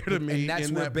compare to me. And that's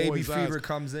in where that baby boy's fever eyes.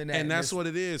 comes in. And that's what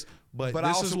it is. But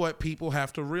this is what people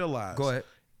have to realize. Go ahead.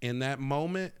 In that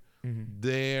moment,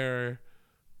 they're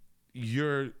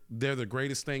the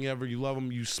greatest thing ever. You love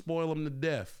them. You spoil them to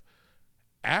death.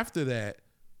 After that,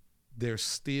 they're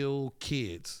still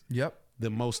kids. Yep. The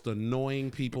most annoying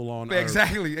people on earth.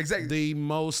 Exactly. The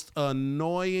most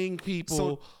annoying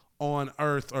people on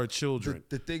earth are children.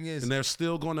 The thing is, and they're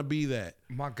still going to be that.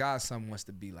 My godson wants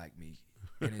to be like me,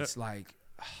 and it's like,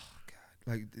 oh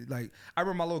God, like I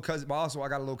remember my little cousin. But also, I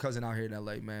got a little cousin out here in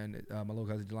LA, man. My little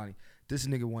cousin Jelani. This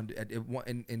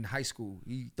nigga in high school,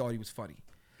 he thought he was funny.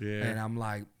 Yeah. And I'm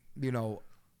like,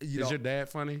 is your dad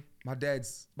funny? My dad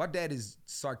is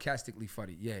sarcastically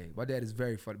funny. Yeah, my dad is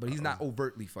very funny, but he's not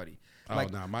overtly funny.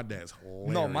 Like, no, my dad's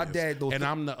hilarious. No, my dad. And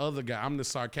I'm the other guy. I'm the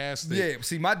sarcastic. Yeah,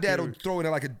 see, my dad will throw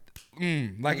in like a,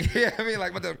 like yeah, I mean,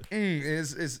 like what the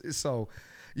it's so,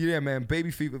 yeah, man.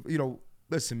 Baby fever.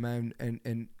 Listen, man,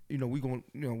 and we gonna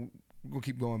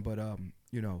keep going, but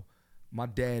my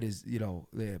dad is yeah,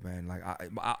 man. Like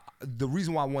the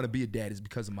reason why I want to be a dad is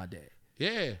because of my dad.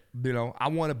 Yeah. I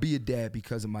want to be a dad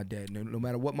because of my dad. No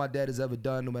matter what my dad has ever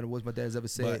done, no matter what my dad has ever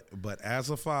said. But as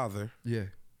a father, yeah,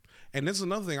 And this is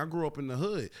another thing. I grew up in the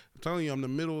hood. I'm telling you, I'm the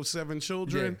middle of 7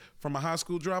 children from a high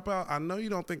school dropout. I know you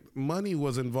don't think money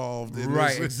was involved in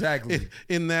Right, this, exactly.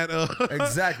 in that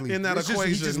Exactly. in that It's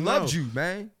equation. Just, he just loved you,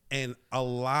 man. And a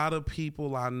lot of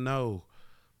people I know,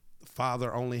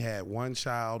 father only had one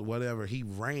child, whatever. He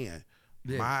ran.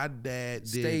 Yeah. My dad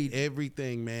Stayed. did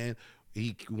everything, man.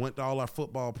 He went to all our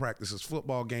football practices,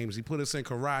 football games. He put us in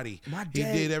karate. He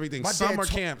did everything. Summer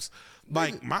camps.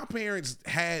 Like, my parents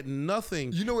had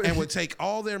nothing, You know what- and would take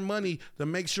all their money to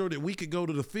make sure that we could go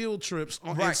to the field trips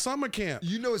in summer camp.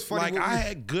 You know, it's funny. Like, I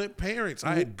had good parents.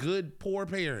 I had good poor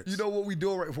parents. You know what we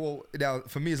do right? Well, now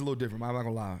for me it's a little different. I'm not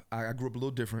gonna lie. I grew up a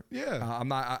little different. Yeah. I'm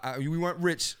not. We weren't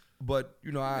rich, but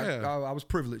you know, I was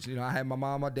privileged. You know, I had my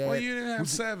mom, my dad. Well, you didn't have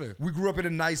 7. We grew up in a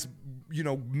nice, you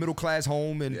know, middle class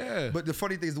home, and but the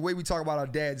funny thing is the way we talk about our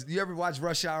dads. You ever watch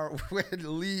Rush Hour with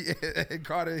Lee and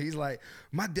Carter? He's like,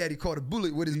 my daddy caught a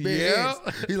bullet with his bare hands.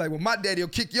 He's like, well, my daddy will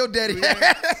kick your daddy.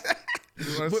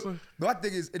 But my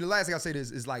thing is, and the last thing I say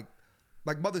is like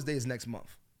Mother's Day is next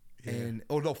month, and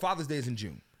although Father's Day is in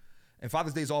June, and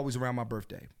Father's Day is always around my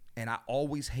birthday, and I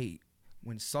always hate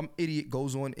when some idiot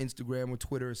goes on Instagram or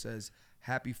Twitter and says,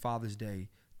 Happy Father's Day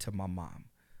to my mom.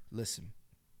 Listen,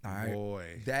 all right?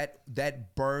 Boy.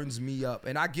 That burns me up.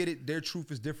 And I get it, their truth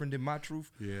is different than my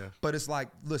truth. Yeah. But it's like,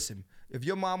 listen, if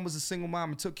your mom was a single mom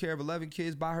and took care of 11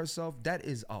 kids by herself, that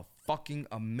is a fucking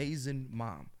amazing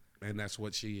mom. And that's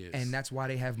what she is. And that's why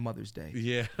they have Mother's Day.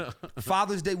 Yeah.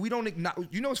 Father's Day, we don't acknowledge,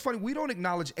 you know, it's funny, we don't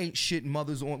acknowledge ain't shit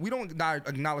mothers on, we don't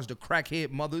acknowledge the crackhead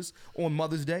mothers on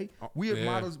Mother's Day. We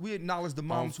acknowledge the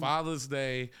moms. On Father's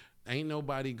Day, ain't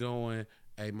nobody going,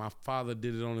 hey, my father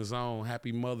did it on his own.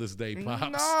 Happy Mother's Day, Pops.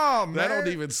 No, man. That don't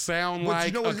even sound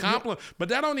like a compliment. But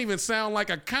that don't even sound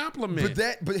like a compliment.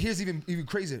 But here's even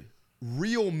crazier.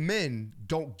 Real men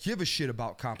don't give a shit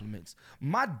about compliments.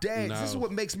 My dad, this is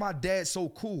what makes my dad so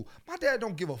cool. My dad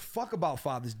don't give a fuck about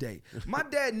Father's Day. My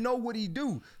dad know what he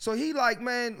do. So he like,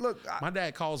 man, look. My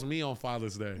dad calls me on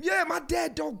Father's Day. Yeah, my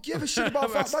dad don't give a shit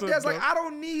about Father's Day. My dad's like, I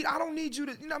don't need you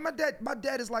to, you know, my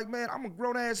dad is like, man, I'm a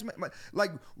grown ass man.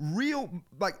 Like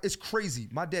it's crazy.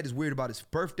 My dad is weird about his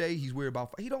birthday. He's weird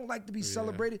about, he don't like to be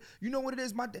celebrated. You know what it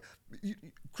is? My dad,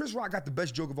 Chris Rock got the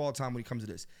best joke of all time when it comes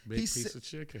to this. Big piece of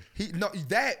chicken.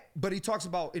 But he talks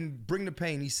about in Bring the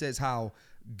Pain, he says how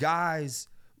guys,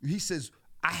 he says,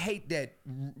 I hate that,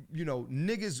 you know,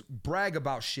 niggas brag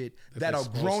about shit that a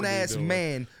grown ass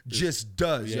man just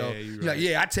does, yo. Right. Like,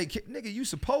 yeah, I take care. Nigga, you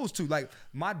supposed to. Like,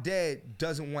 my dad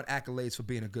doesn't want accolades for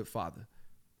being a good father.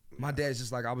 My dad's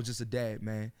just like, I was just a dad,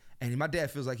 man. And my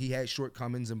dad feels like he had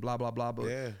shortcomings and blah, blah, blah.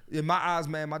 But in my eyes,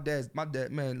 man, my dad,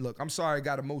 man, look, I'm sorry I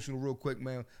got emotional real quick,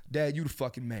 man. Dad, you the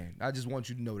fucking man. I just want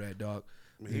you to know that, dog.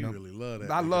 Man, you really love that.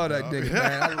 I love that nigga,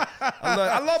 man.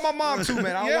 I love my mom too,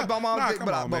 man. I don't want my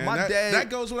mom, but my dad.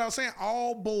 That goes without saying.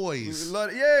 All boys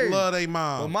love their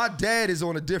mom. Well, my dad is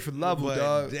on a different level,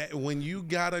 dog. When you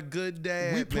got a good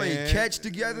dad, we played catch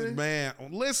together, man.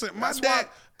 Listen, my dad.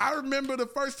 I remember the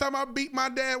first time I beat my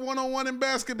dad one-on-one in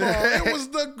basketball. It was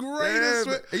the greatest.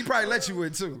 Yeah, he probably let you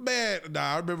win too. Man,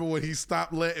 I remember when he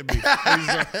stopped letting me.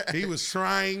 He was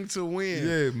trying to win.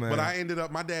 Yeah, man. But I ended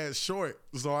up, my dad's short.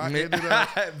 So I ended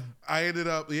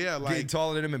up, like getting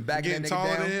taller than him and backing that nigga down.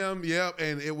 Getting taller than him, yep.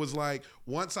 And it was like,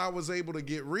 once I was able to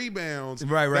get rebounds,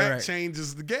 right.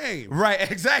 changes the game.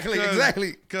 Right, exactly.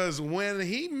 Because when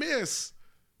he missed,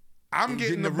 I'm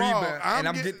getting the ball, and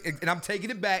I'm taking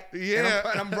it back. Yeah,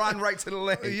 and I'm riding right to the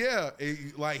leg. Yeah,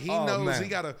 like he knows he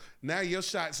gotta. Now your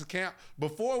shots count.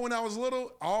 Before, when I was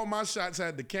little, all my shots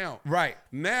had to count. Right.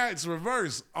 Now it's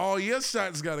reverse. All your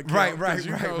shots gotta count.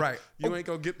 Right. You ain't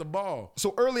gonna get the ball.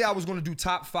 So early, I was gonna do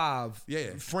top 5.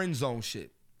 Yeah. Friend zone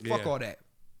shit. Fuck all that.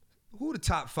 Who the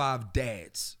top 5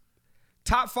 dads?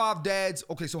 Top 5 dads.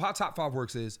 Okay, so how top 5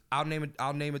 works is I'll name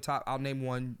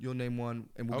one, you'll name one,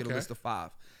 and we'll get a list of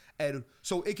 5. And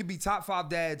so it could be top 5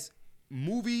 dads,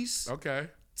 movies,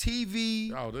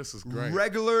 TV. Oh, this is great.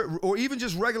 Regular, or even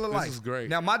just regular life. This is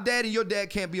great. Now, my dad and your dad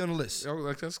can't be on the list.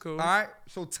 Oh, that's cool. All right.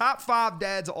 So top 5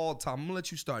 dads of all time. I'm gonna let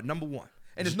you start. Number 1,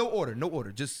 and there's no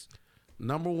order. Just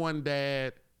number 1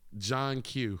 dad, John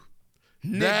Q.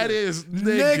 Nigga. That is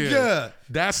nigga.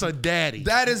 That's a daddy.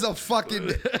 That is a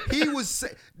fucking. He was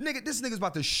nigga. This nigga's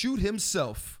about to shoot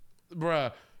himself,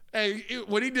 bruh. Hey,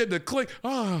 when he did the click,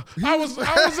 I was in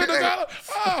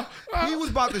the he was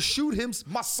about to shoot him.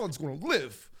 My son's gonna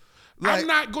live. Like, I'm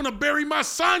not gonna bury my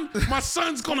son. My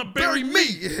son's gonna bury me.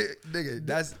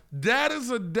 Nigga, that is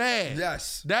a dad.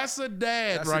 Yes, that's a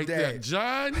dad there.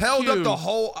 John held Q.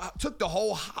 up took the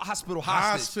whole hospital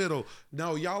hostage.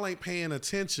 No, y'all ain't paying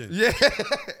attention. Yeah,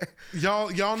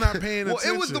 y'all not paying attention.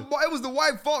 Well, it was the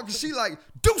wife's fault because she like,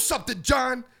 do something,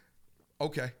 John.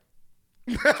 Okay.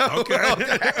 Okay.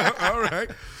 All right.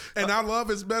 And I love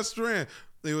his best friend.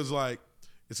 It was like,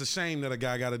 it's a shame that a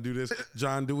guy got to do this.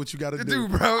 John, do what you got to do.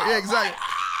 Dude, bro. Yeah, exactly.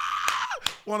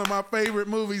 One of my favorite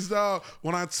movies, dog.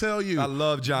 When I tell you, I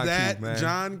love John Q, man.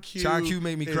 John Q. John Q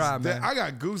made me cry, man. I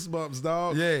got goosebumps,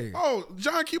 dog. Yeah. Oh,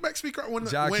 John Q makes me cry. When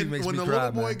the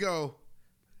little boy go,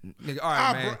 nigga, all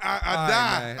right, man. I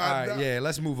die. Man. All right, yeah,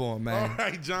 let's move on, man. All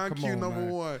right, John Q, number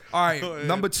one. All right,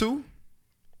 number 2,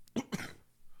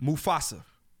 Mufasa.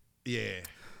 Yeah.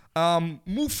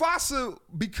 Mufasa,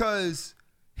 because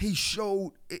he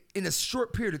showed, in a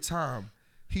short period of time,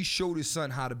 he showed his son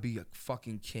how to be a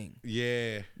fucking king.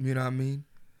 Yeah. You know what I mean?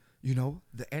 You know,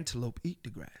 the antelope eat the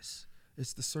grass.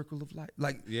 It's the circle of life.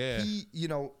 Like, yeah. He, you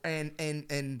know, and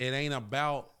it ain't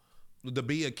about to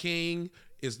be a king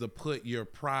is to put your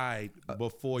pride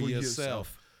before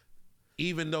yourself.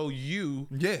 Even though you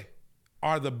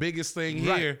are the biggest thing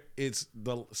here, it's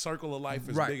the circle of life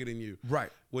is bigger than you. Right.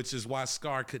 Which is why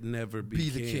Scar could never be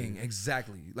the king.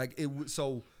 Exactly. Like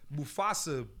so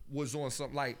Mufasa was on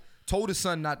something like told his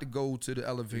son not to go to the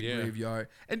elephant graveyard.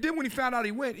 And then when he found out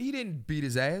he went, he didn't beat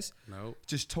his ass. No.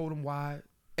 Just told him why.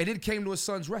 And then came to his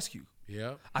son's rescue.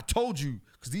 Yeah. I told you,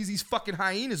 because these fucking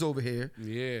hyenas over here.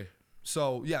 Yeah.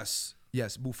 So yes,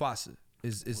 Mufasa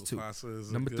is two. Mufasa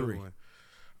is number 3. One.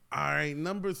 All right,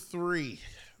 number 3.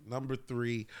 Number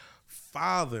 3,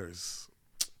 fathers.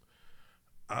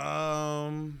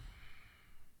 I'm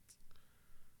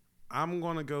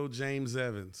gonna go James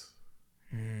Evans.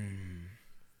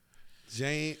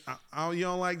 James, you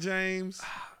don't like James?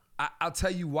 I'll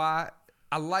tell you why.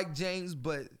 I like James,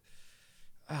 but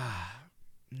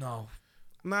no.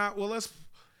 Nah. Well, let's.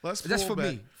 That's for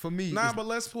back. me. For me. Nah, but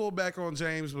let's pull back on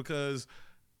James because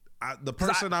the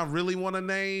person I really want to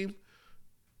name.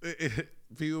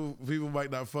 People might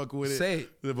not fuck with it. Say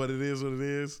it. But it is what it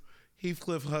is.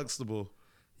 Heathcliff Huxtable.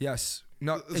 Yes.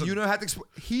 No, and you don't have to explain.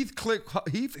 Heathcliff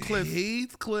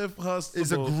Huxtable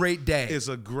is a great dad. Is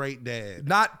a great dad.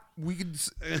 And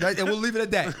we'll leave it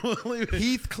at that.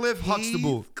 Heathcliff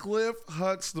Huxtable. Heathcliff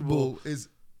Huxtable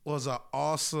was an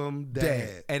awesome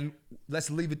dad. And let's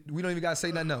leave it. We don't even gotta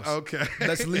say nothing else. Okay.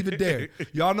 Let's leave it there.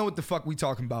 Y'all know what the fuck we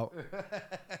talking about.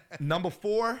 Number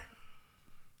 4.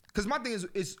 Because my thing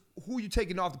is who you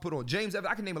taking off to put on? James Evans.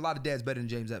 I can name a lot of dads better than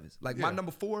James Evans. Like my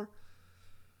number 4,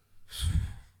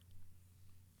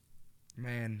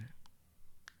 man.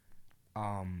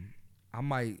 I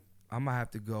might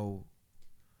have to go.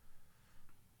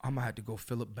 I'm gonna have to go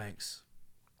Philip Banks.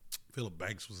 Philip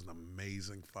Banks was an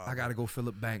amazing father. I gotta go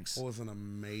Philip Banks. Was an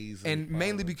amazing and father.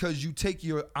 Mainly because you take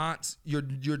your aunt's, your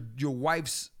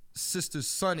wife's sister's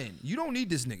son in. You don't need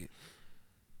this nigga.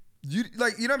 You know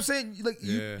what I'm saying? Like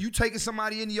you taking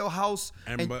somebody into your house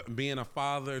and being a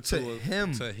father to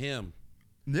him.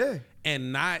 Yeah.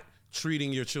 And not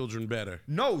treating your children better.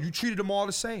 No, you treated them all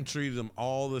the same. Treated them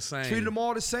all the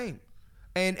same.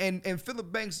 And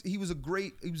Philip Banks, he was a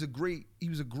great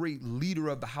leader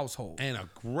of the household. And a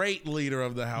great leader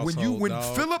of the household. When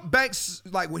Philip Banks,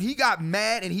 like when he got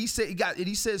mad and he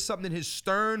said something in his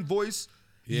stern voice,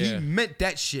 he meant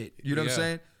that shit. You know what I'm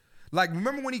saying? Like,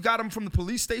 remember when he got him from the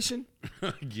police station?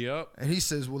 Yep. And he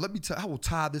says, well, let me tell you, I will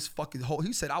tie this fucking whole,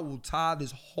 he said, I will tie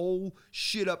this whole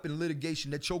shit up in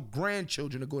litigation that your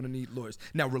grandchildren are going to need lawyers.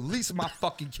 Now, release my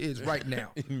fucking kids right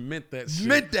now. He meant that shit.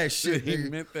 He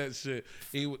meant that shit.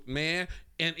 Man,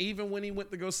 and even when he went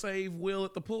to go save Will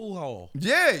at the pool hall.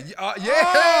 Yeah.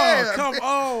 Oh, come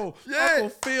on. Yeah. Uncle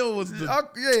Phil was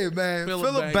man.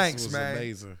 Philip Banks, was man.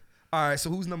 Amazing. All right, so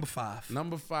who's number 5?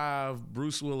 Number 5,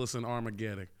 Bruce Willis in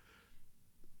Armageddon.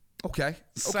 Okay.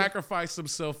 Sacrificed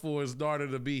himself for his daughter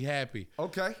to be happy.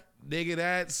 Okay. Nigga,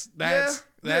 that's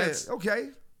okay.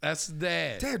 That's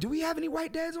dad. Damn, do we have any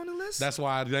white dads on the list? That's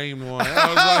why I named one.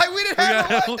 We didn't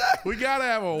have no white dads. We gotta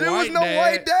have a there white dad. There was no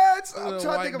white dads. I'm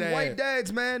trying to think of white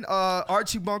dads, man.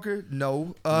 Archie Bunker,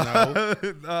 no.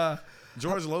 No.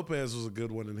 George Lopez was a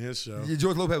good one in his show. Yeah,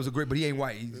 George Lopez was a great, but he ain't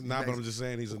white. But I'm just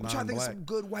saying he's a non-black. I'm trying to think of some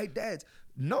good white dads.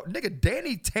 No, nigga,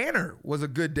 Danny Tanner was a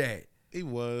good dad. He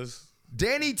was.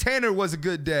 Danny Tanner was a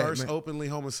good dad. First openly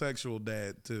homosexual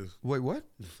dad, too. Wait, what?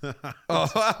 I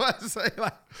was about to say,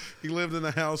 like, he lived in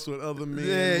a house with other men.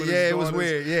 Yeah, it was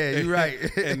weird. Yeah, you're right.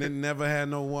 And then never had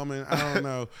no woman. I don't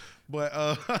know. But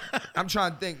I'm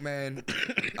trying to think, man.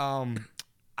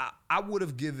 I would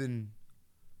have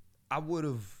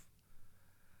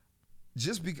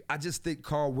I just think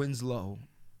Carl Winslow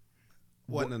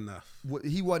wasn't enough.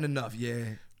 He wasn't enough,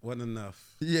 Wasn't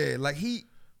enough. Yeah, like he.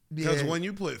 Because when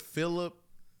you put Philip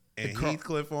and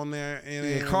Heathcliff on there,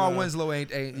 Carl Winslow ain't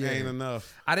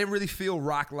enough. I didn't really feel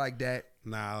Rock like that.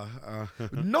 Nah.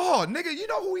 No, nigga, you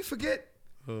know who we forget?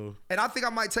 Oh. And I think I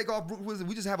might take off Brooke Williams.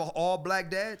 We just have all black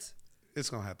dads. It's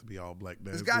gonna have to be all black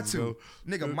dads. It's got to.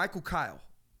 Nigga, Michael Kyle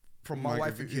from My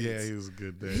Wife and Kids. Yeah, he was a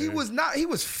good dad. He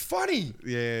was funny.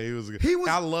 Yeah, he was good.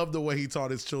 I love the way he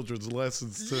taught his children's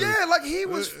lessons too. Yeah, like he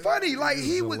was funny. Like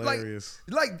he was hilarious.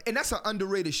 like, and that's an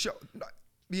underrated show.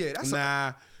 Yeah, that's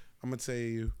I'm gonna tell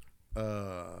you. He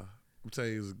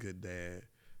was a good dad.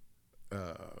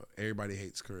 Everybody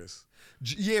hates Chris.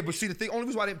 Yeah, but see, the only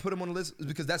reason why I didn't put him on the list is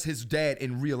because that's his dad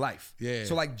in real life. Yeah.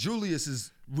 So like Julius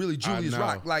is really Julius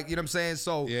Rock. Like, you know what I'm saying?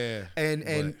 So yeah.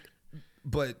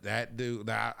 But that dude,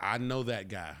 I know that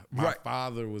guy. My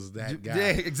father was that guy. Yeah,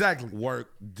 exactly.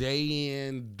 Worked day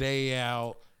in, day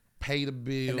out, pay the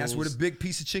bills. And that's where the big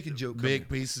piece of chicken joke comes. Big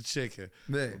piece of chicken.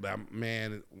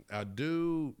 Man,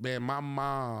 my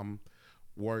mom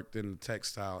worked in the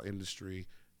textile industry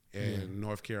in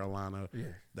North Carolina. Yeah.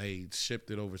 They shipped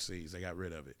it overseas. They got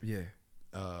rid of it. Yeah.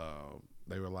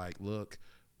 They were like, look,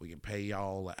 we can pay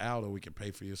y'all out or we can pay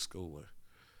for your schooling.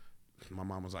 My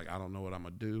mom was like, I don't know what I'm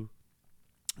going to do.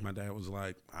 My dad was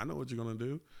like, I know what you're going to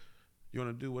do. You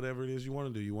want to do whatever it is you want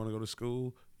to do. You want to go to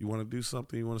school. You want to do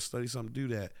something. You want to study something. Do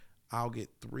that. I'll get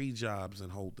 3 jobs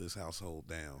and hold this household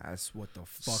down. That's what the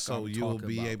fuck so I'm you'll talking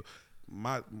be about. able.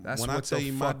 That's when what I tell the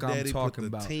you, my fuck I'm daddy put talking the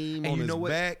about. team And on you know his what?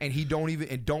 back, And he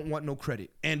don't want no credit.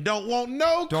 and don't want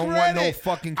no Don't credit. want no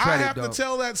fucking credit. I have dog. to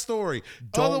tell that story.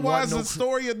 Don't Otherwise, want the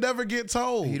story will never get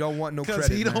told. He don't want no because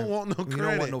credit. he man. don't want no credit. He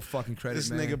don't want no fucking credit. This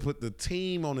man. nigga put the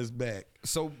team on his back.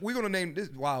 So we're gonna name this.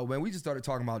 Wow, man, we just started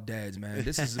talking about dads, man.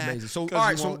 This is amazing. So all 'Cause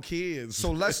right, you so want kids.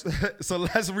 So let's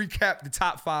recap the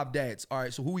top 5 dads. All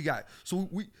right, so who we got? So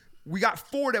we got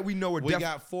 4 that we know are We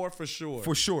got 4 for sure.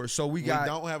 for sure. So we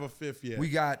don't have a 5th yet. we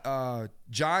got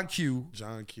John Q,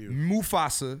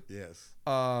 Mufasa, Yes.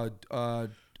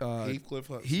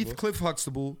 Heathcliff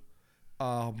Huxtable,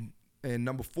 and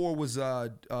number 4 was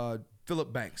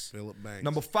Philip Banks.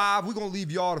 Number 5, we're gonna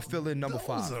leave y'all to fill in number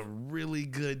 5. Those are really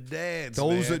good dads.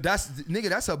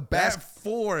 That's a best. That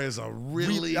 4 is a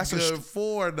really good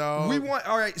 4, dog. We want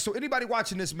all right. So anybody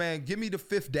watching this, man, give me the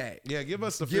 5th dad. Yeah, give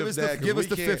us the Give 5th us dad. give us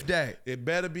the 5th dad. It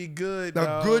better be good. A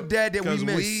dog, good dad that we 'cause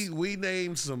miss. We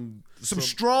named some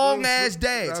strong ass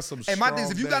dads. That's some and my thing is,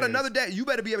 strong if you got dads. another dad, you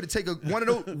better be able to take one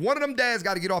of those. One of them dads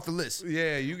got to get off the list.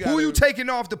 Yeah, you got. Who you taking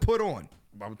off to put on?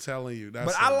 I'm telling you.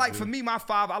 But I like, for me, my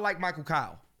 5. I like Michael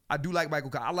Kyle. I do like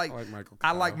Michael Kyle. I like Michael Kyle.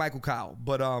 I like Michael Kyle.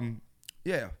 But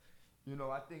yeah,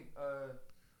 I think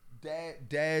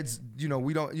dads.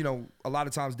 We don't. A lot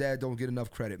of times dads don't get enough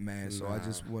credit, man. So I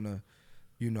just wanna,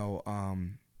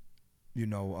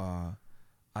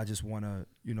 I just wanna,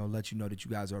 let you know that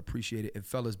you guys are appreciated. And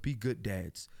fellas, be good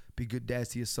dads. Be good dads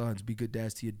to your sons. Be good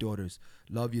dads to your daughters.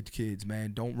 Love your kids,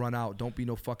 man. Don't run out. Don't be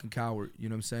no fucking coward. You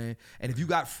know what I'm saying? And if you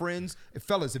got friends,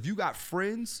 fellas, if you got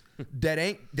friends that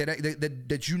they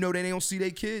don't see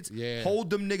their kids, hold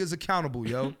them niggas accountable,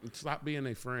 yo. Stop being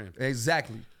a friend.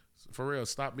 Exactly. For real,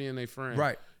 stop being a friend.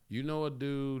 Right. You know a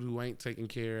dude who ain't taking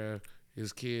care of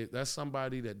his kid, that's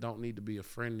somebody that don't need to be a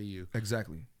friend to you.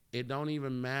 Exactly. It don't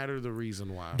even matter the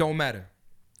reason why. Don't matter.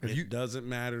 It doesn't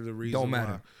matter the reason don't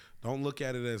matter. why. Don't look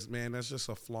at it as, man, that's just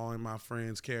a flaw in my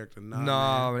friend's character. No,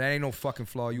 man. that ain't no fucking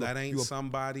flaw. That ain't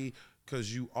somebody,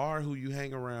 because you are who you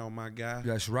hang around, my guy.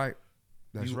 That's right.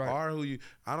 That's you right. are who you.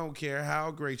 I don't care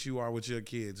how great you are with your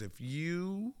kids. If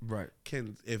you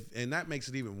can, and that makes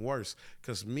it even worse.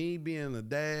 Because me being a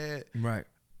dad,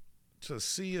 to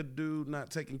see a dude not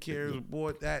taking care of his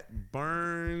boy, that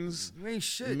burns you ain't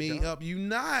shit, me dog. up. You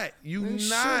not.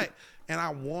 Shit. And I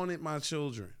wanted my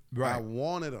children. Right. I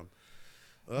wanted them.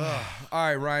 All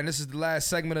right, Ryan. This is the last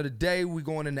segment of the day. We're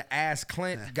going into Ask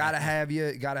Clint. Gotta have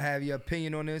your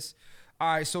opinion on this.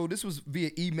 All right, so this was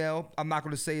via email. I'm not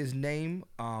going to say his name.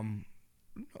 I'm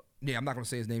not going to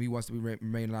say his name. He wants to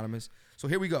remain anonymous. So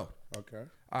here we go. Okay.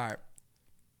 All right.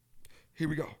 Here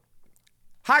we go.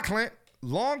 Hi, Clint.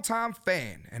 Longtime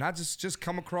fan, and I just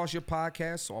come across your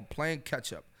podcast, so I'm playing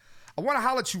catch up. I want to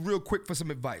holler at you real quick for some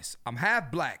advice. I'm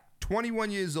half black, 21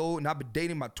 years old, and I've been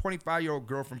dating my 25-year-old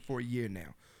girlfriend for a year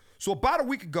now. So about a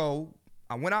week ago,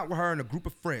 I went out with her and a group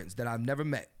of friends that I've never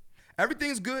met.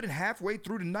 Everything's good, and halfway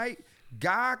through the night,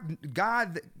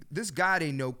 this guy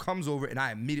they know comes over, and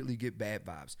I immediately get bad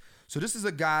vibes. So this is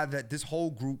a guy that this whole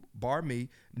group, bar me,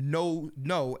 know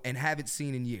and haven't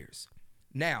seen in years.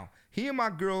 Now, he and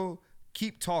my girl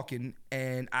keep talking,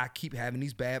 and I keep having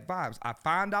these bad vibes. I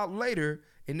find out later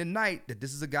in the night that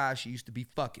this is a guy she used to be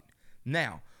fucking.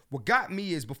 Now, what got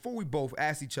me is before we both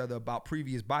asked each other about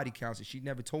previous body counts, and she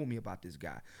never told me about this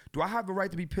guy. Do I have the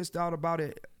right to be pissed out about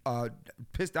it?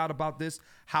 Pissed out about this,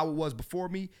 how it was before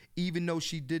me, even though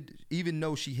she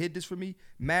hid this from me?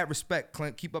 Mad respect,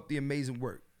 Clint. Keep up the amazing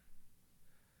work.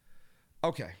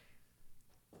 Okay.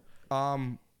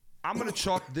 I'm gonna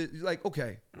chalk the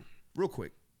okay, real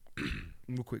quick, and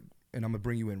I'm gonna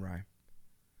bring you in, Ryan.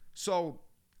 So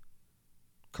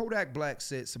Kodak Black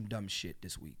said some dumb shit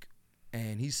this week,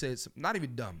 and he said some, not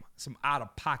even dumb, some out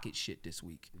of pocket shit this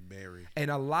week. Very. And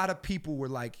a lot of people were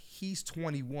like, "He's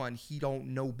 21, he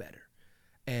don't know better,"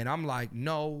 and I'm like,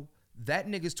 "No, that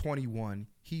nigga's 21,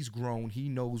 he's grown, he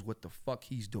knows what the fuck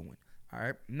he's doing." All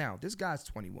right, now this guy's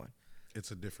 21.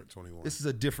 It's a different 21. This is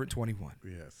a different 21.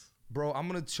 Yes. Bro, I'm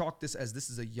going to chalk this as this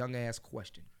is a young ass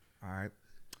question. All right.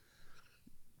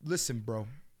 Listen, bro.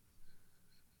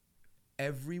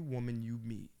 Every woman you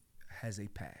meet has a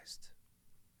past.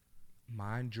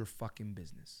 Mind your fucking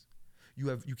business.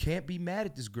 You can't be mad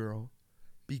at this girl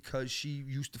because she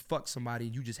used to fuck somebody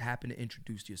and you just happen to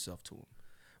introduce yourself to him.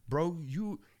 Bro,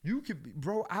 you could be,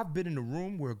 bro, I've been in a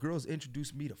room where girls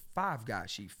introduced me to 5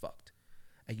 guys she fucked.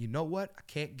 And you know what? I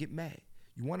can't get mad.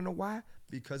 You want to know why?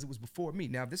 Because it was before me.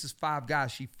 Now, if this is 5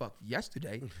 guys she fucked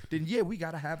yesterday, then yeah, we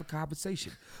got to have a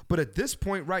conversation. But at this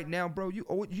point right now, bro, you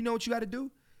know what you got to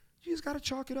do? You just got to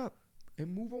chalk it up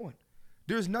and move on.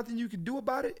 There's nothing you can do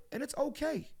about it, and it's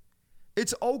okay.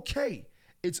 It's okay.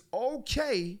 It's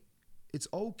okay. It's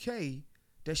okay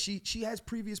that she has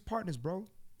previous partners, bro.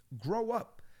 Grow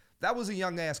up. That was a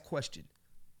young-ass question.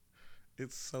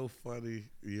 It's so funny,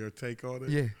 your take on it.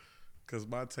 Yeah. Because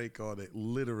my take on it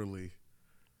literally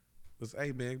was,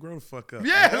 hey, man, grow the fuck up.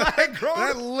 Yeah, like, grow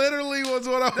That literally was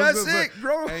what I was That's gonna it, say.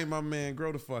 bro. Hey, my man,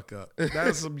 grow the fuck up.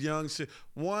 That's some young shit.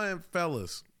 One,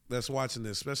 fellas that's watching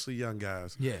this, especially young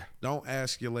guys. Yeah. Don't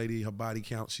ask your lady her body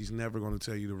count. She's never going to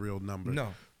tell you the real number. No.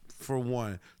 For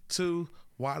one. 2,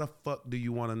 why the fuck do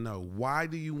you want to know? Why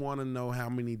do you want to know how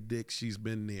many dicks she's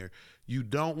been near? You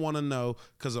don't want to know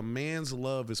because a man's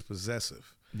love is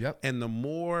possessive. Yep. And the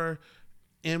more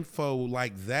info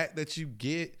like that you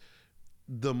get,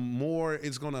 the more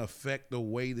it's going to affect the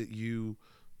way that you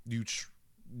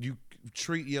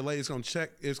treat your lady.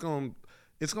 It's going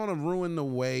to ruin the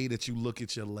way that you look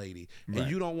at your lady. Right.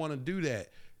 And you don't want to do that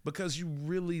because you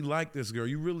really like this girl.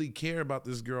 You really care about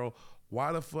this girl.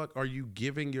 Why the fuck are you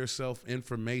giving yourself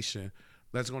information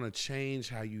that's going to change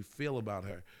how you feel about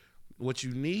her? What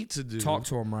you need to do, Talk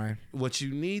to him, Ryan. What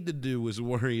you need to do is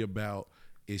worry about,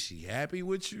 is she happy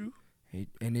with you?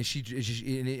 And is she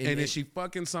Is she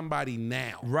fucking somebody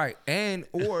now? right? And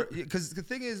or because the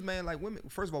thing is, man, like women.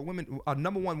 First of all, women.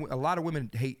 Number one, a lot of women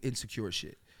hate insecure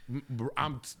shit.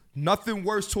 Nothing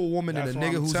worse to a woman than a That's what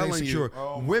nigga I'm who's telling you. insecure.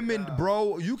 Oh my Women, God.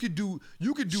 bro, you could do She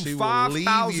will 5,000 leave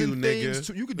things.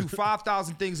 you, nigga. You could do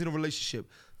 5,000 things in a relationship.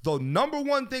 The number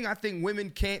one thing I think women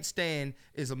can't stand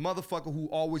is a motherfucker who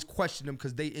always question them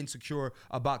because they insecure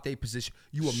about their position.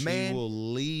 You a man She will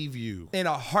leave you in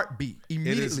a heartbeat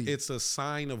immediately. It's a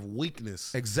sign of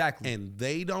weakness. Exactly. And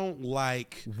they don't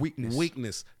like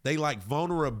Weakness. They like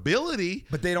vulnerability,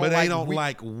 But they don't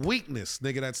like like weakness.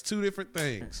 Nigga, that's 2 different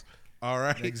things. All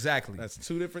right? Exactly. That's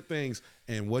 2 different things.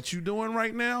 And what you doing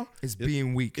right now It's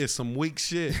being weak. It's some weak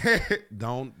shit.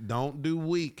 Don't do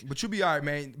weak. But you'll be all right,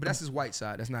 man. But that's his white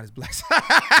side. That's not his black side.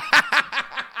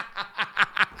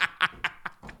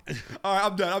 All right,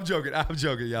 I'm done. I'm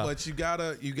joking, y'all. But you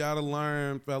gotta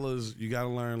learn, fellas. You gotta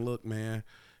learn. Look, man,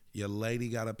 your lady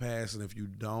got a past, and if you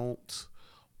don't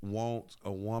want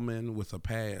a woman with a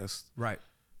past, Right.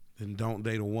 then don't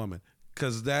date a woman.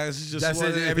 Cause that's just That's what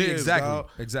it. it is. Exactly. Dog.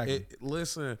 Exactly.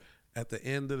 Listen, at the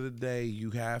end of the day,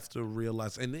 you have to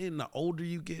realize, and then the older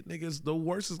you get, niggas, the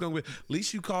worse it's gonna be. At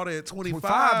least you caught it at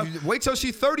 25. Wait till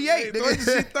she's 38. Wait till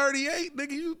Nigga. she's 38,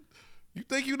 nigga. You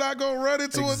think you're not gonna run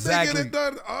into Exactly. a nigga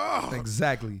that done? Oh,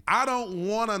 Exactly. I don't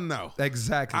want to know.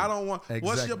 Exactly. I don't want. What's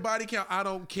Exactly. your body count? I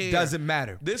don't care. Doesn't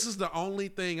matter. This is the only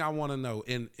thing I want to know,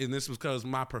 and this is because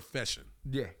my profession.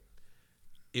 Yeah.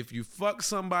 If you fuck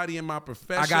somebody in my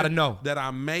profession, I gotta know. that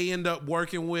I may end up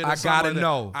working with. I gotta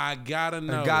know. I gotta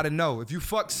know. I gotta know. If you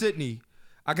fuck Sydney,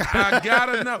 I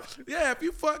gotta know. Yeah, if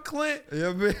you fuck Clint, You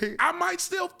know what I mean? I might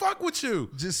still fuck with you.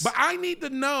 But I need to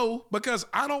know because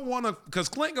I don't want to. Because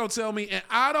Clint gonna tell me, and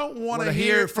I don't want to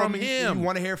hear it from him. You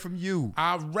want to hear from you.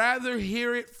 I'd rather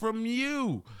hear it from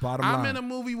you. Bottom I'm line. in a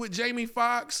movie with Jamie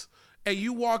Foxx, and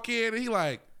you walk in, and he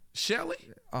like, Shelly?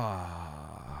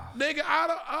 Nigga,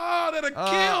 that'll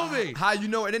kill me. How you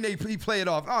know it? And then he play it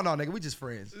off. Oh, no, nigga, we just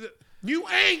friends. You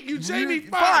ain't. You Jamie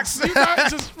Foxx. Foxx. You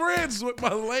not just friends with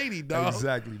my lady, dog.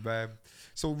 Exactly, man.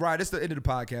 So, right, it's the end of the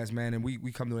podcast, man, and we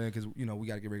come to an end because, we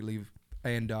got to get ready to leave.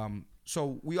 And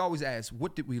so we always ask,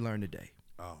 what did we learn today?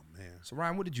 Oh, man. So,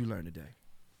 Ryan, what did you learn today?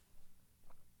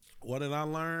 What did I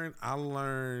learn? I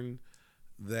learned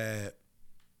that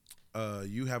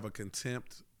you have a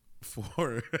contempt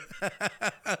for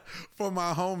for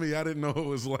my homie. I didn't know it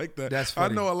was like that. That's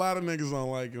funny. I know a lot of niggas don't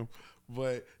like him,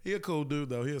 but he a cool dude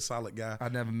though. He a solid guy. I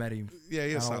never met him. Yeah,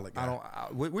 he a solid guy.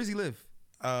 Where's he live?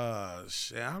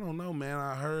 Shit, I don't know, man.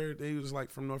 I heard he was like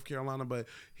from North Carolina, but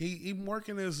he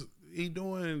working he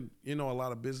doing, a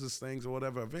lot of business things or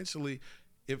whatever. Eventually,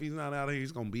 if he's not out here,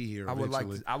 he's gonna be here. I would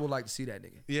like to see that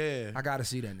nigga. Yeah, I gotta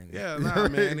see that nigga. Yeah, nah,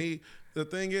 man. The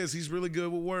thing is, he's really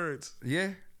good with words.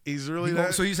 Yeah. He's really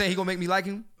so you saying he gonna make me like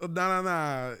him?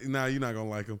 Nah, you're not gonna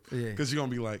like him. Yeah. Because you're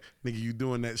gonna be like, nigga, you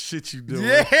doing that shit you doing.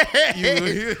 Yeah.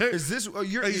 Is this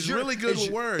he's really good with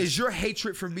words. Is your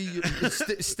hatred for me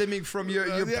stemming from your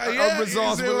yeah,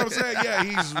 unresolved? You see what I'm saying? Yeah,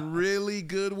 he's really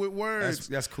good with words.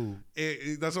 That's cool.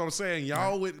 That's what I'm saying.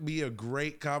 Y'all would be a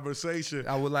great conversation.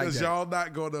 I would like that. Because y'all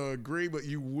not gonna agree, but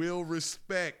you will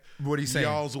respect what he's saying.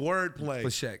 Y'all's wordplay.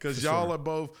 Because y'all are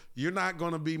both, you're not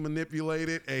gonna be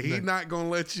manipulated, and he's not gonna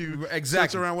let you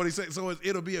switch around what he said. So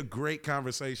it'll be a great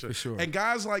conversation. For sure. And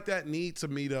guys like that need to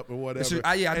meet up or whatever.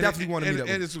 I definitely want to meet up.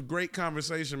 And it's a great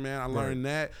conversation, man. I learned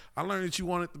that. I learned that you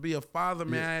wanted to be a father,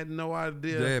 man. I had no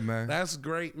idea. Yeah, man. That's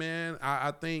great, man.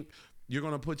 I think you're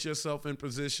gonna put yourself in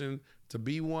position to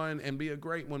be one and be a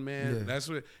great one, man. Yeah. That's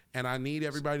what. And I need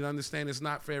everybody to understand it's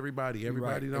not for everybody.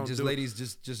 Everybody don't just do ladies,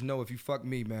 just know if you fuck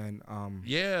me, man.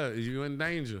 Yeah, you in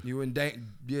danger. You in danger.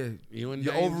 Yeah, you in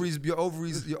your danger. Your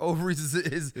ovaries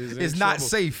is not trouble.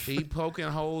 safe. He poking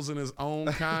holes in his own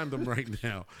condom right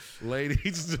now.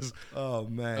 Ladies, just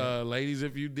ladies,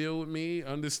 if you deal with me,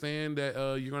 understand that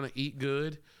you're gonna eat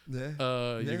good.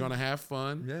 Yeah. You're gonna have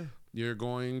fun. Yeah. You're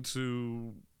gonna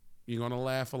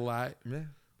laugh a lot. Yeah.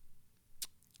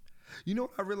 You know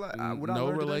what I realized? No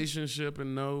relationship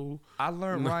and no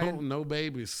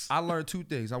babies. I learned two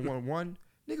things. I want one,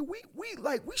 nigga. We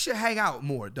should hang out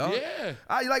more, dog. Yeah.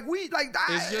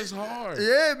 It's just hard.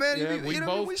 Yeah, man. Yeah,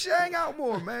 we should hang out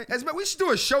more, man. We should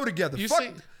do a show together. You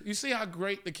see how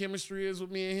great the chemistry is with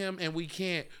me and him, and we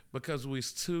can't because we're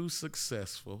too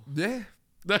successful. Yeah.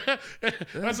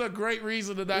 That's a great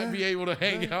reason to not be able to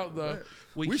hang out though.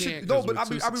 We can't. Should, no, but I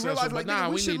be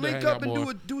realizing we should link up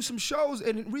and do some shows.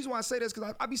 And the reason why I say that is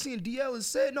because I be seeing DL and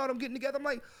Sid and all them getting together. I'm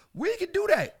like, we can do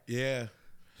that. Yeah.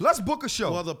 Let's book a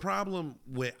show. Well, the problem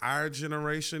with our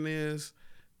generation is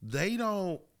they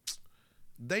don't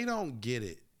get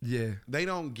it. Yeah. They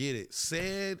don't get it.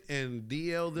 Sid and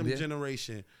DL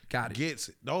generation gets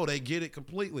it. No, they get it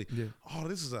completely. Yeah. Oh,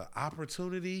 this is an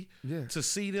opportunity to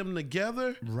see them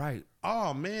together. Right.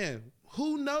 Oh man,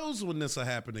 who knows when this will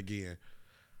happen again?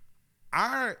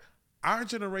 Our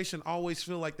generation always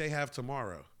feel like they have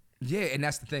tomorrow. Yeah, and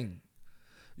that's the thing.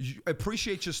 You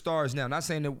appreciate your stars now. Not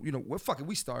saying that, we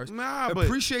stars. Nah,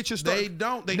 appreciate your stars. They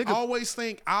don't. They always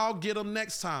think, I'll get them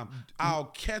next time. I'll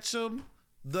catch them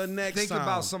the next time. Think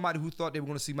about somebody who thought they were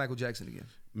going to see Michael Jackson again.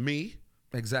 Me.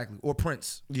 Exactly. Or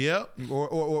Prince. Yep.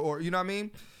 Or you know what I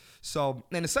mean? So,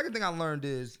 and the second thing I learned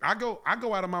is I go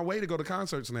out of my way to go to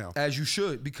concerts now. As you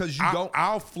should, because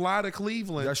I'll fly to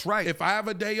Cleveland. That's right. If I have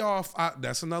a day off,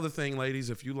 that's another thing,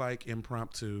 ladies. If you like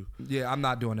impromptu, yeah, I'm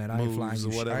not doing that. I ain't flying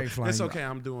you. Or whatever. I ain't flying it's okay.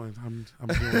 I'm doing all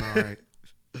right.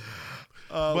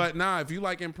 But if you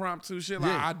like impromptu shit,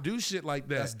 I do shit like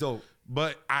that. That's dope.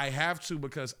 But I have to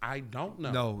because I don't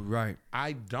know. No, right.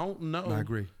 I don't know. I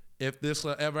agree. If this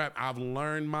will ever happen, I've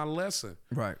learned my lesson.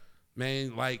 Right.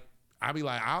 Man, I be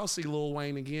like, I'll see Lil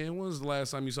Wayne again. When was the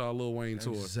last time you saw a Lil Wayne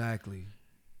tour? Exactly.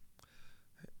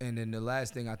 And then the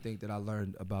last thing I think that I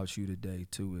learned about you today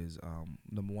too is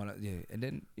number one, and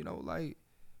then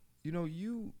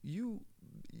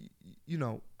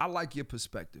I like your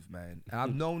perspective, man. And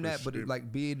I've known that, but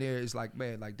being there is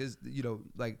man, this,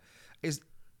 it's.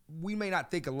 We may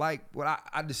not think alike, but I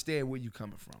understand where you're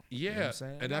coming from. Yeah, you know what I'm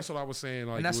saying? And that's what I was saying.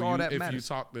 And that's all that matters. If you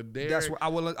talk to Derek, that's what I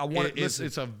want.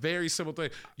 It's a very simple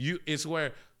thing. It's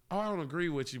where I don't agree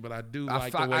with you, but I do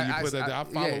like the way you put that. I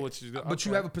follow what you do. But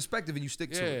you have a perspective and you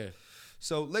stick to it.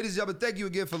 So, ladies and gentlemen, thank you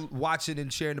again for watching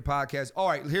and sharing the podcast. All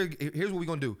right, here's what we're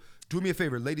gonna do. Do me a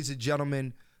favor, ladies and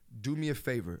gentlemen. Do me a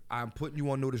favor. I'm putting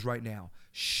you on notice right now.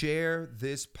 Share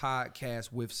this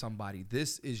podcast with somebody.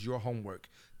 This is your homework.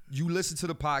 You listen to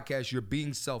the podcast, you're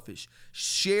being selfish.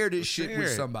 Share this shit with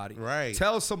somebody. Right.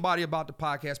 Tell somebody about the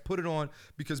podcast. Put it on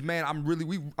because, man, I'm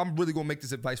really gonna make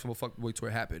this advice from a fuckboy tour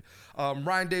happen.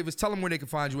 Ryan Davis, tell them where they can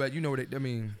find you at. You know what I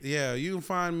mean. Yeah, you can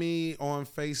find me on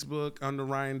Facebook under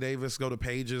Ryan Davis. Go to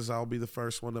pages. I'll be the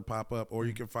first one to pop up. Or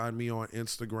you can find me on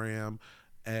Instagram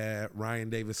at Ryan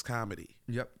Davis Comedy.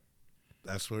 Yep.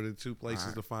 That's where the two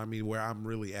places to find me where I'm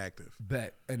really active.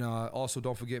 Bet. And also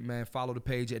don't forget, man, follow the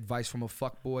page Advice from a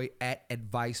Fuckboy at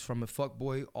Advice from a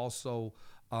Fuckboy. Also,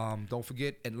 don't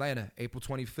forget Atlanta, April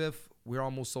 25th. we're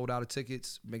almost sold out of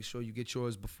tickets. Make sure you get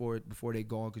yours before they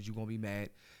go on, because you're gonna be mad.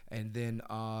 And then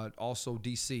also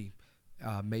DC,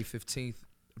 May 15th,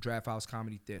 Draft House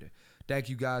Comedy Theater. Thank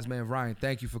you guys, man. Ryan,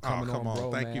 thank you for coming on,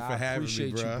 bro. Thank man. you for I having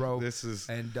appreciate me, you, bro. This is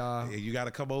and you got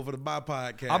to come over to my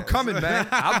podcast. I'm coming, man.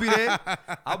 I'll be there.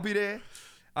 I'll be there.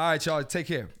 All right, y'all. Take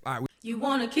care. All right. You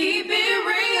wanna keep it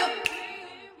real,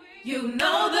 you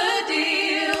know the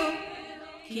deal.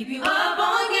 Keep you up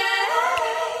on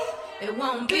game, it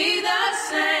won't be the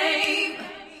same.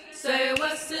 Say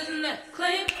what's his name,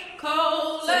 clean,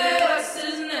 cold. Say what's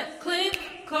his name, clean,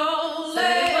 cold.